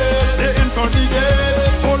wait, they're in front of the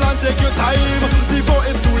gate. Hold on, take your time before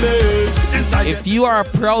it's too late. Inside if you are a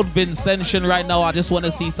proud Vincentian right now, I just want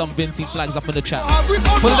to see some Vincy flags up in the chat.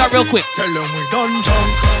 Put it up real quick. Tell them we done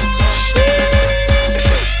junk.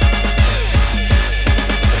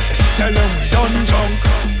 Tell them we done junk.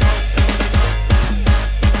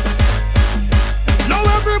 Now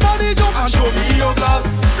everybody jump and show me your glass.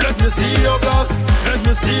 Let me see your glass. Let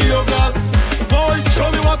me see your glass. Boy, show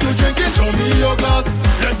me what you're drinking. Show me your glass.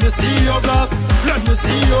 Let me see your glass. Let me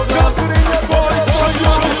see your glass. Boy, show me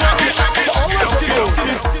what you're drinking.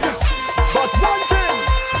 But one thing,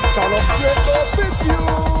 stand up straight, go fit you.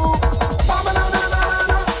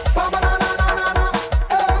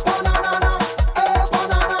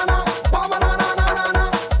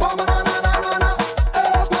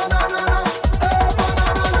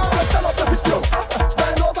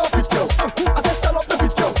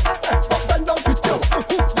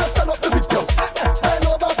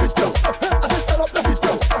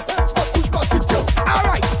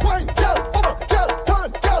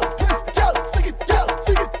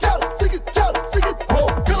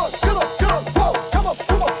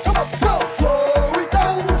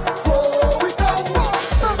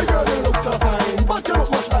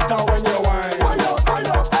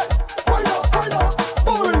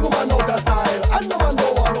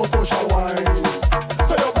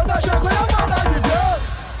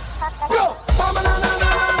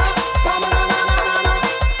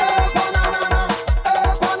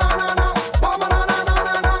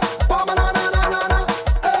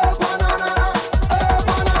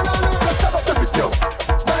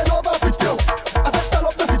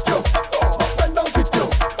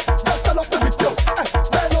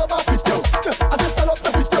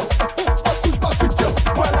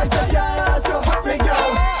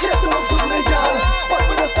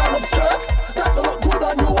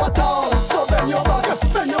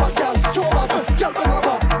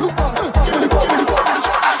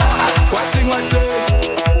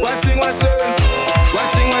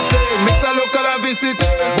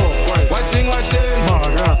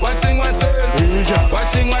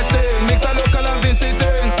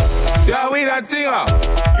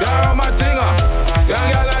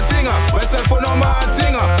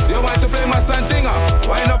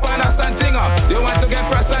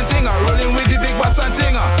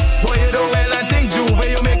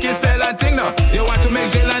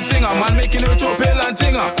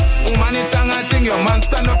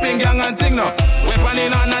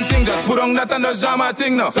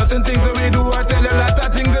 Certain things that we do, I tell you a lot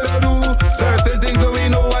of things that I do. Certain things that we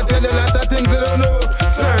know, I tell you a lot of things that I know.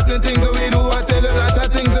 Certain things that we do, I tell you a lot of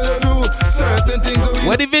things that I do. Certain things that we.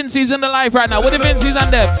 What the Vincies in the life right now? What the Vincies and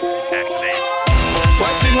them?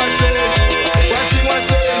 Watching,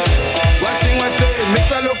 mix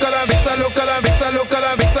a local and mix a local and mix a local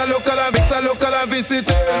and mix a local and mix a local and visit.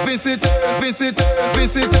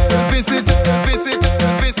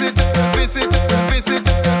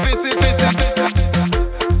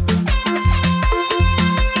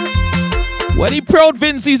 What the proud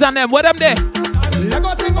Vincies and them? What them there?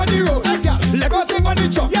 Lego thing on the road, hey girl. Lego thing on the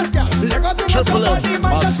truck, yes girl. Lego thing on somebody,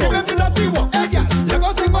 man, just give them the dirty work, hey girl.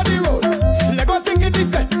 Lego thing on the road, Lego thing in the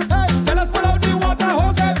bed, hey. Tell us pull out the water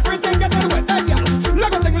hose, everything get wet, hey girl.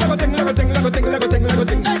 Lego thing,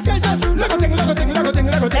 hey girl. Just Lego thing.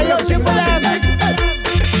 Hello, Triple M.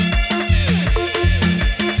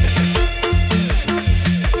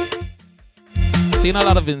 Seen a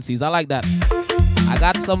lot of Vincies. I like that. I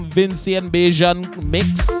got some Vincy and Bajan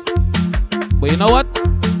mix. But you know what?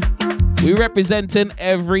 We representing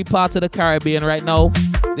every part of the Caribbean right now.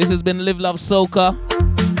 This has been Live Love Soca.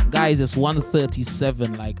 Guys, it's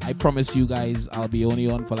 1:37. Like, I promise you guys, I'll be only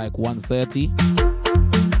on for like 1:30.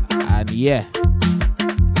 And yeah,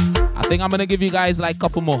 I think I'm gonna give you guys like a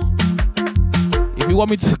couple more. If you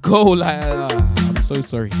want me to go, like, I'm so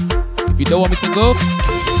sorry. If you don't want me to go,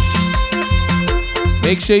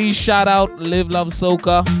 make sure you shout out Live Love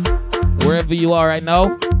Soca wherever you are right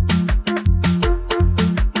now.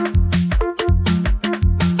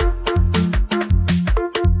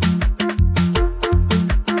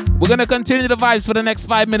 We're gonna continue the vibes for the next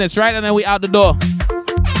 5 minutes, right? And then we out the door.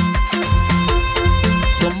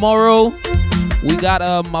 Tomorrow, we got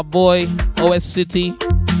my boy, OS City.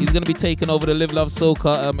 He's gonna be taking over the Live Love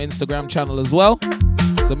Soca Instagram channel as well.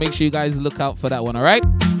 So make sure you guys look out for that one, all right?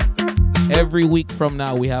 Every week from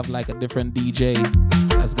now, we have like a different DJ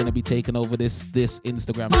that's gonna be taking over this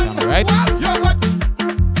Instagram channel, right?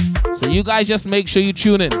 So you guys just make sure you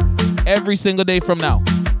tune in every single day from now.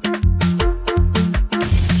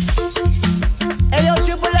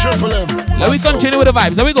 Triple M. Let me continue with the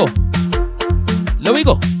vibes. There we go. Let we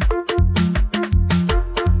go.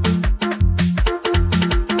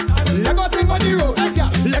 Lego thing on the road, hey, girl.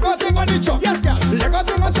 Lego thing on the truck, yes, girl. Lego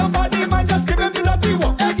thing on somebody, man, just give him the dirty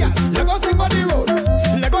work, hey, girl. Lego thing on the road,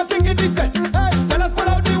 Lego thing in the bed, hey. Fellas pull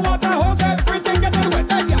out the water hose, everything getting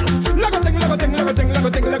wet, hey, girl. Lego thing, Lego thing, Lego thing, Lego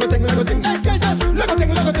thing, Lego thing, Lego thing, hey, girl, just Lego thing,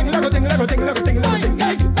 Lego thing, Lego thing, Lego thing, Lego thing, Lego thing,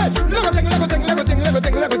 hey, hey. Lego thing, Lego thing, Lego thing, Lego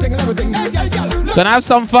thing, Lego thing, Lego thing, hey, girl, girl. Can I have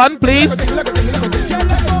some fun, please?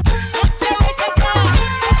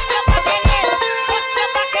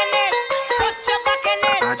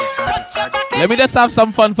 Let me just have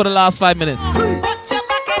some fun for the last 5 minutes.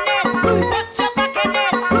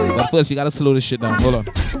 But first, you gotta slow this shit down. Hold on.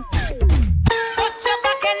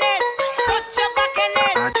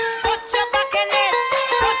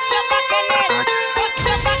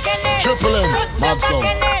 Triple M, mad song.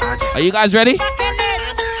 Are you guys ready?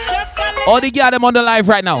 All the girls them on the live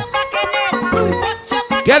right now.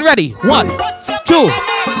 Get ready. 1, 2,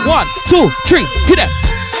 1, 2, 3. Hit them.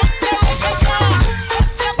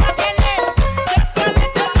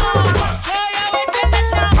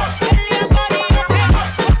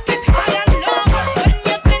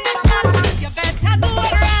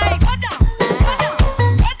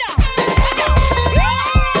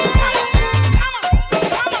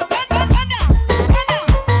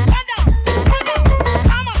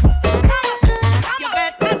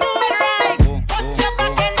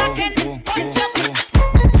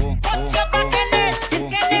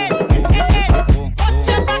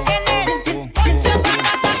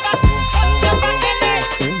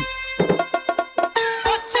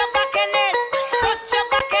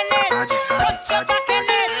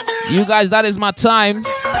 You guys, that is my time.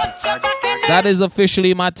 That is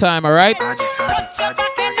officially my time, all right?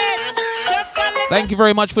 Thank you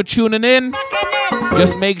very much for tuning in.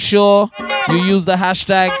 Just make sure you use the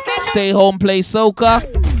hashtag StayHomePlaySoca.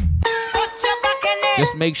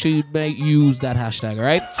 Just make sure you use that hashtag, all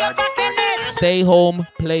right?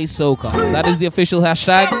 StayHomePlaySoca. That is the official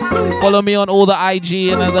hashtag. Follow me on all the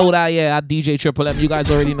IG and all that, yeah, at DJ Triple M. You guys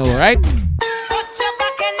already know, all right?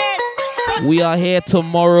 We are here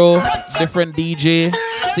tomorrow, different DJ,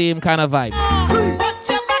 same kind of vibes.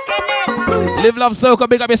 Live Love Soca,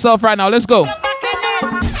 big up yourself right now. Let's go.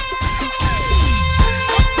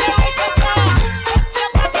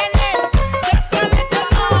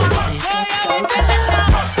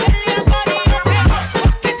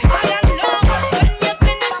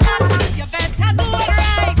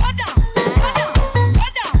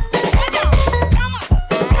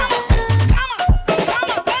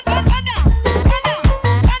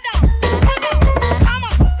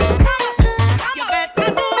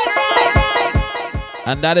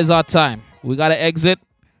 And that is our time. We got to exit.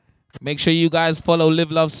 Make sure you guys follow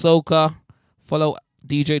Live Love Soca. Follow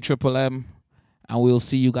DJ Triple M. And we'll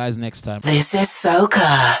see you guys next time. This is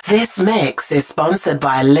Soca. This mix is sponsored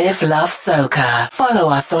by Live Love Soca. Follow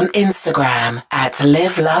us on Instagram at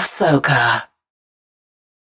Live Love Soca.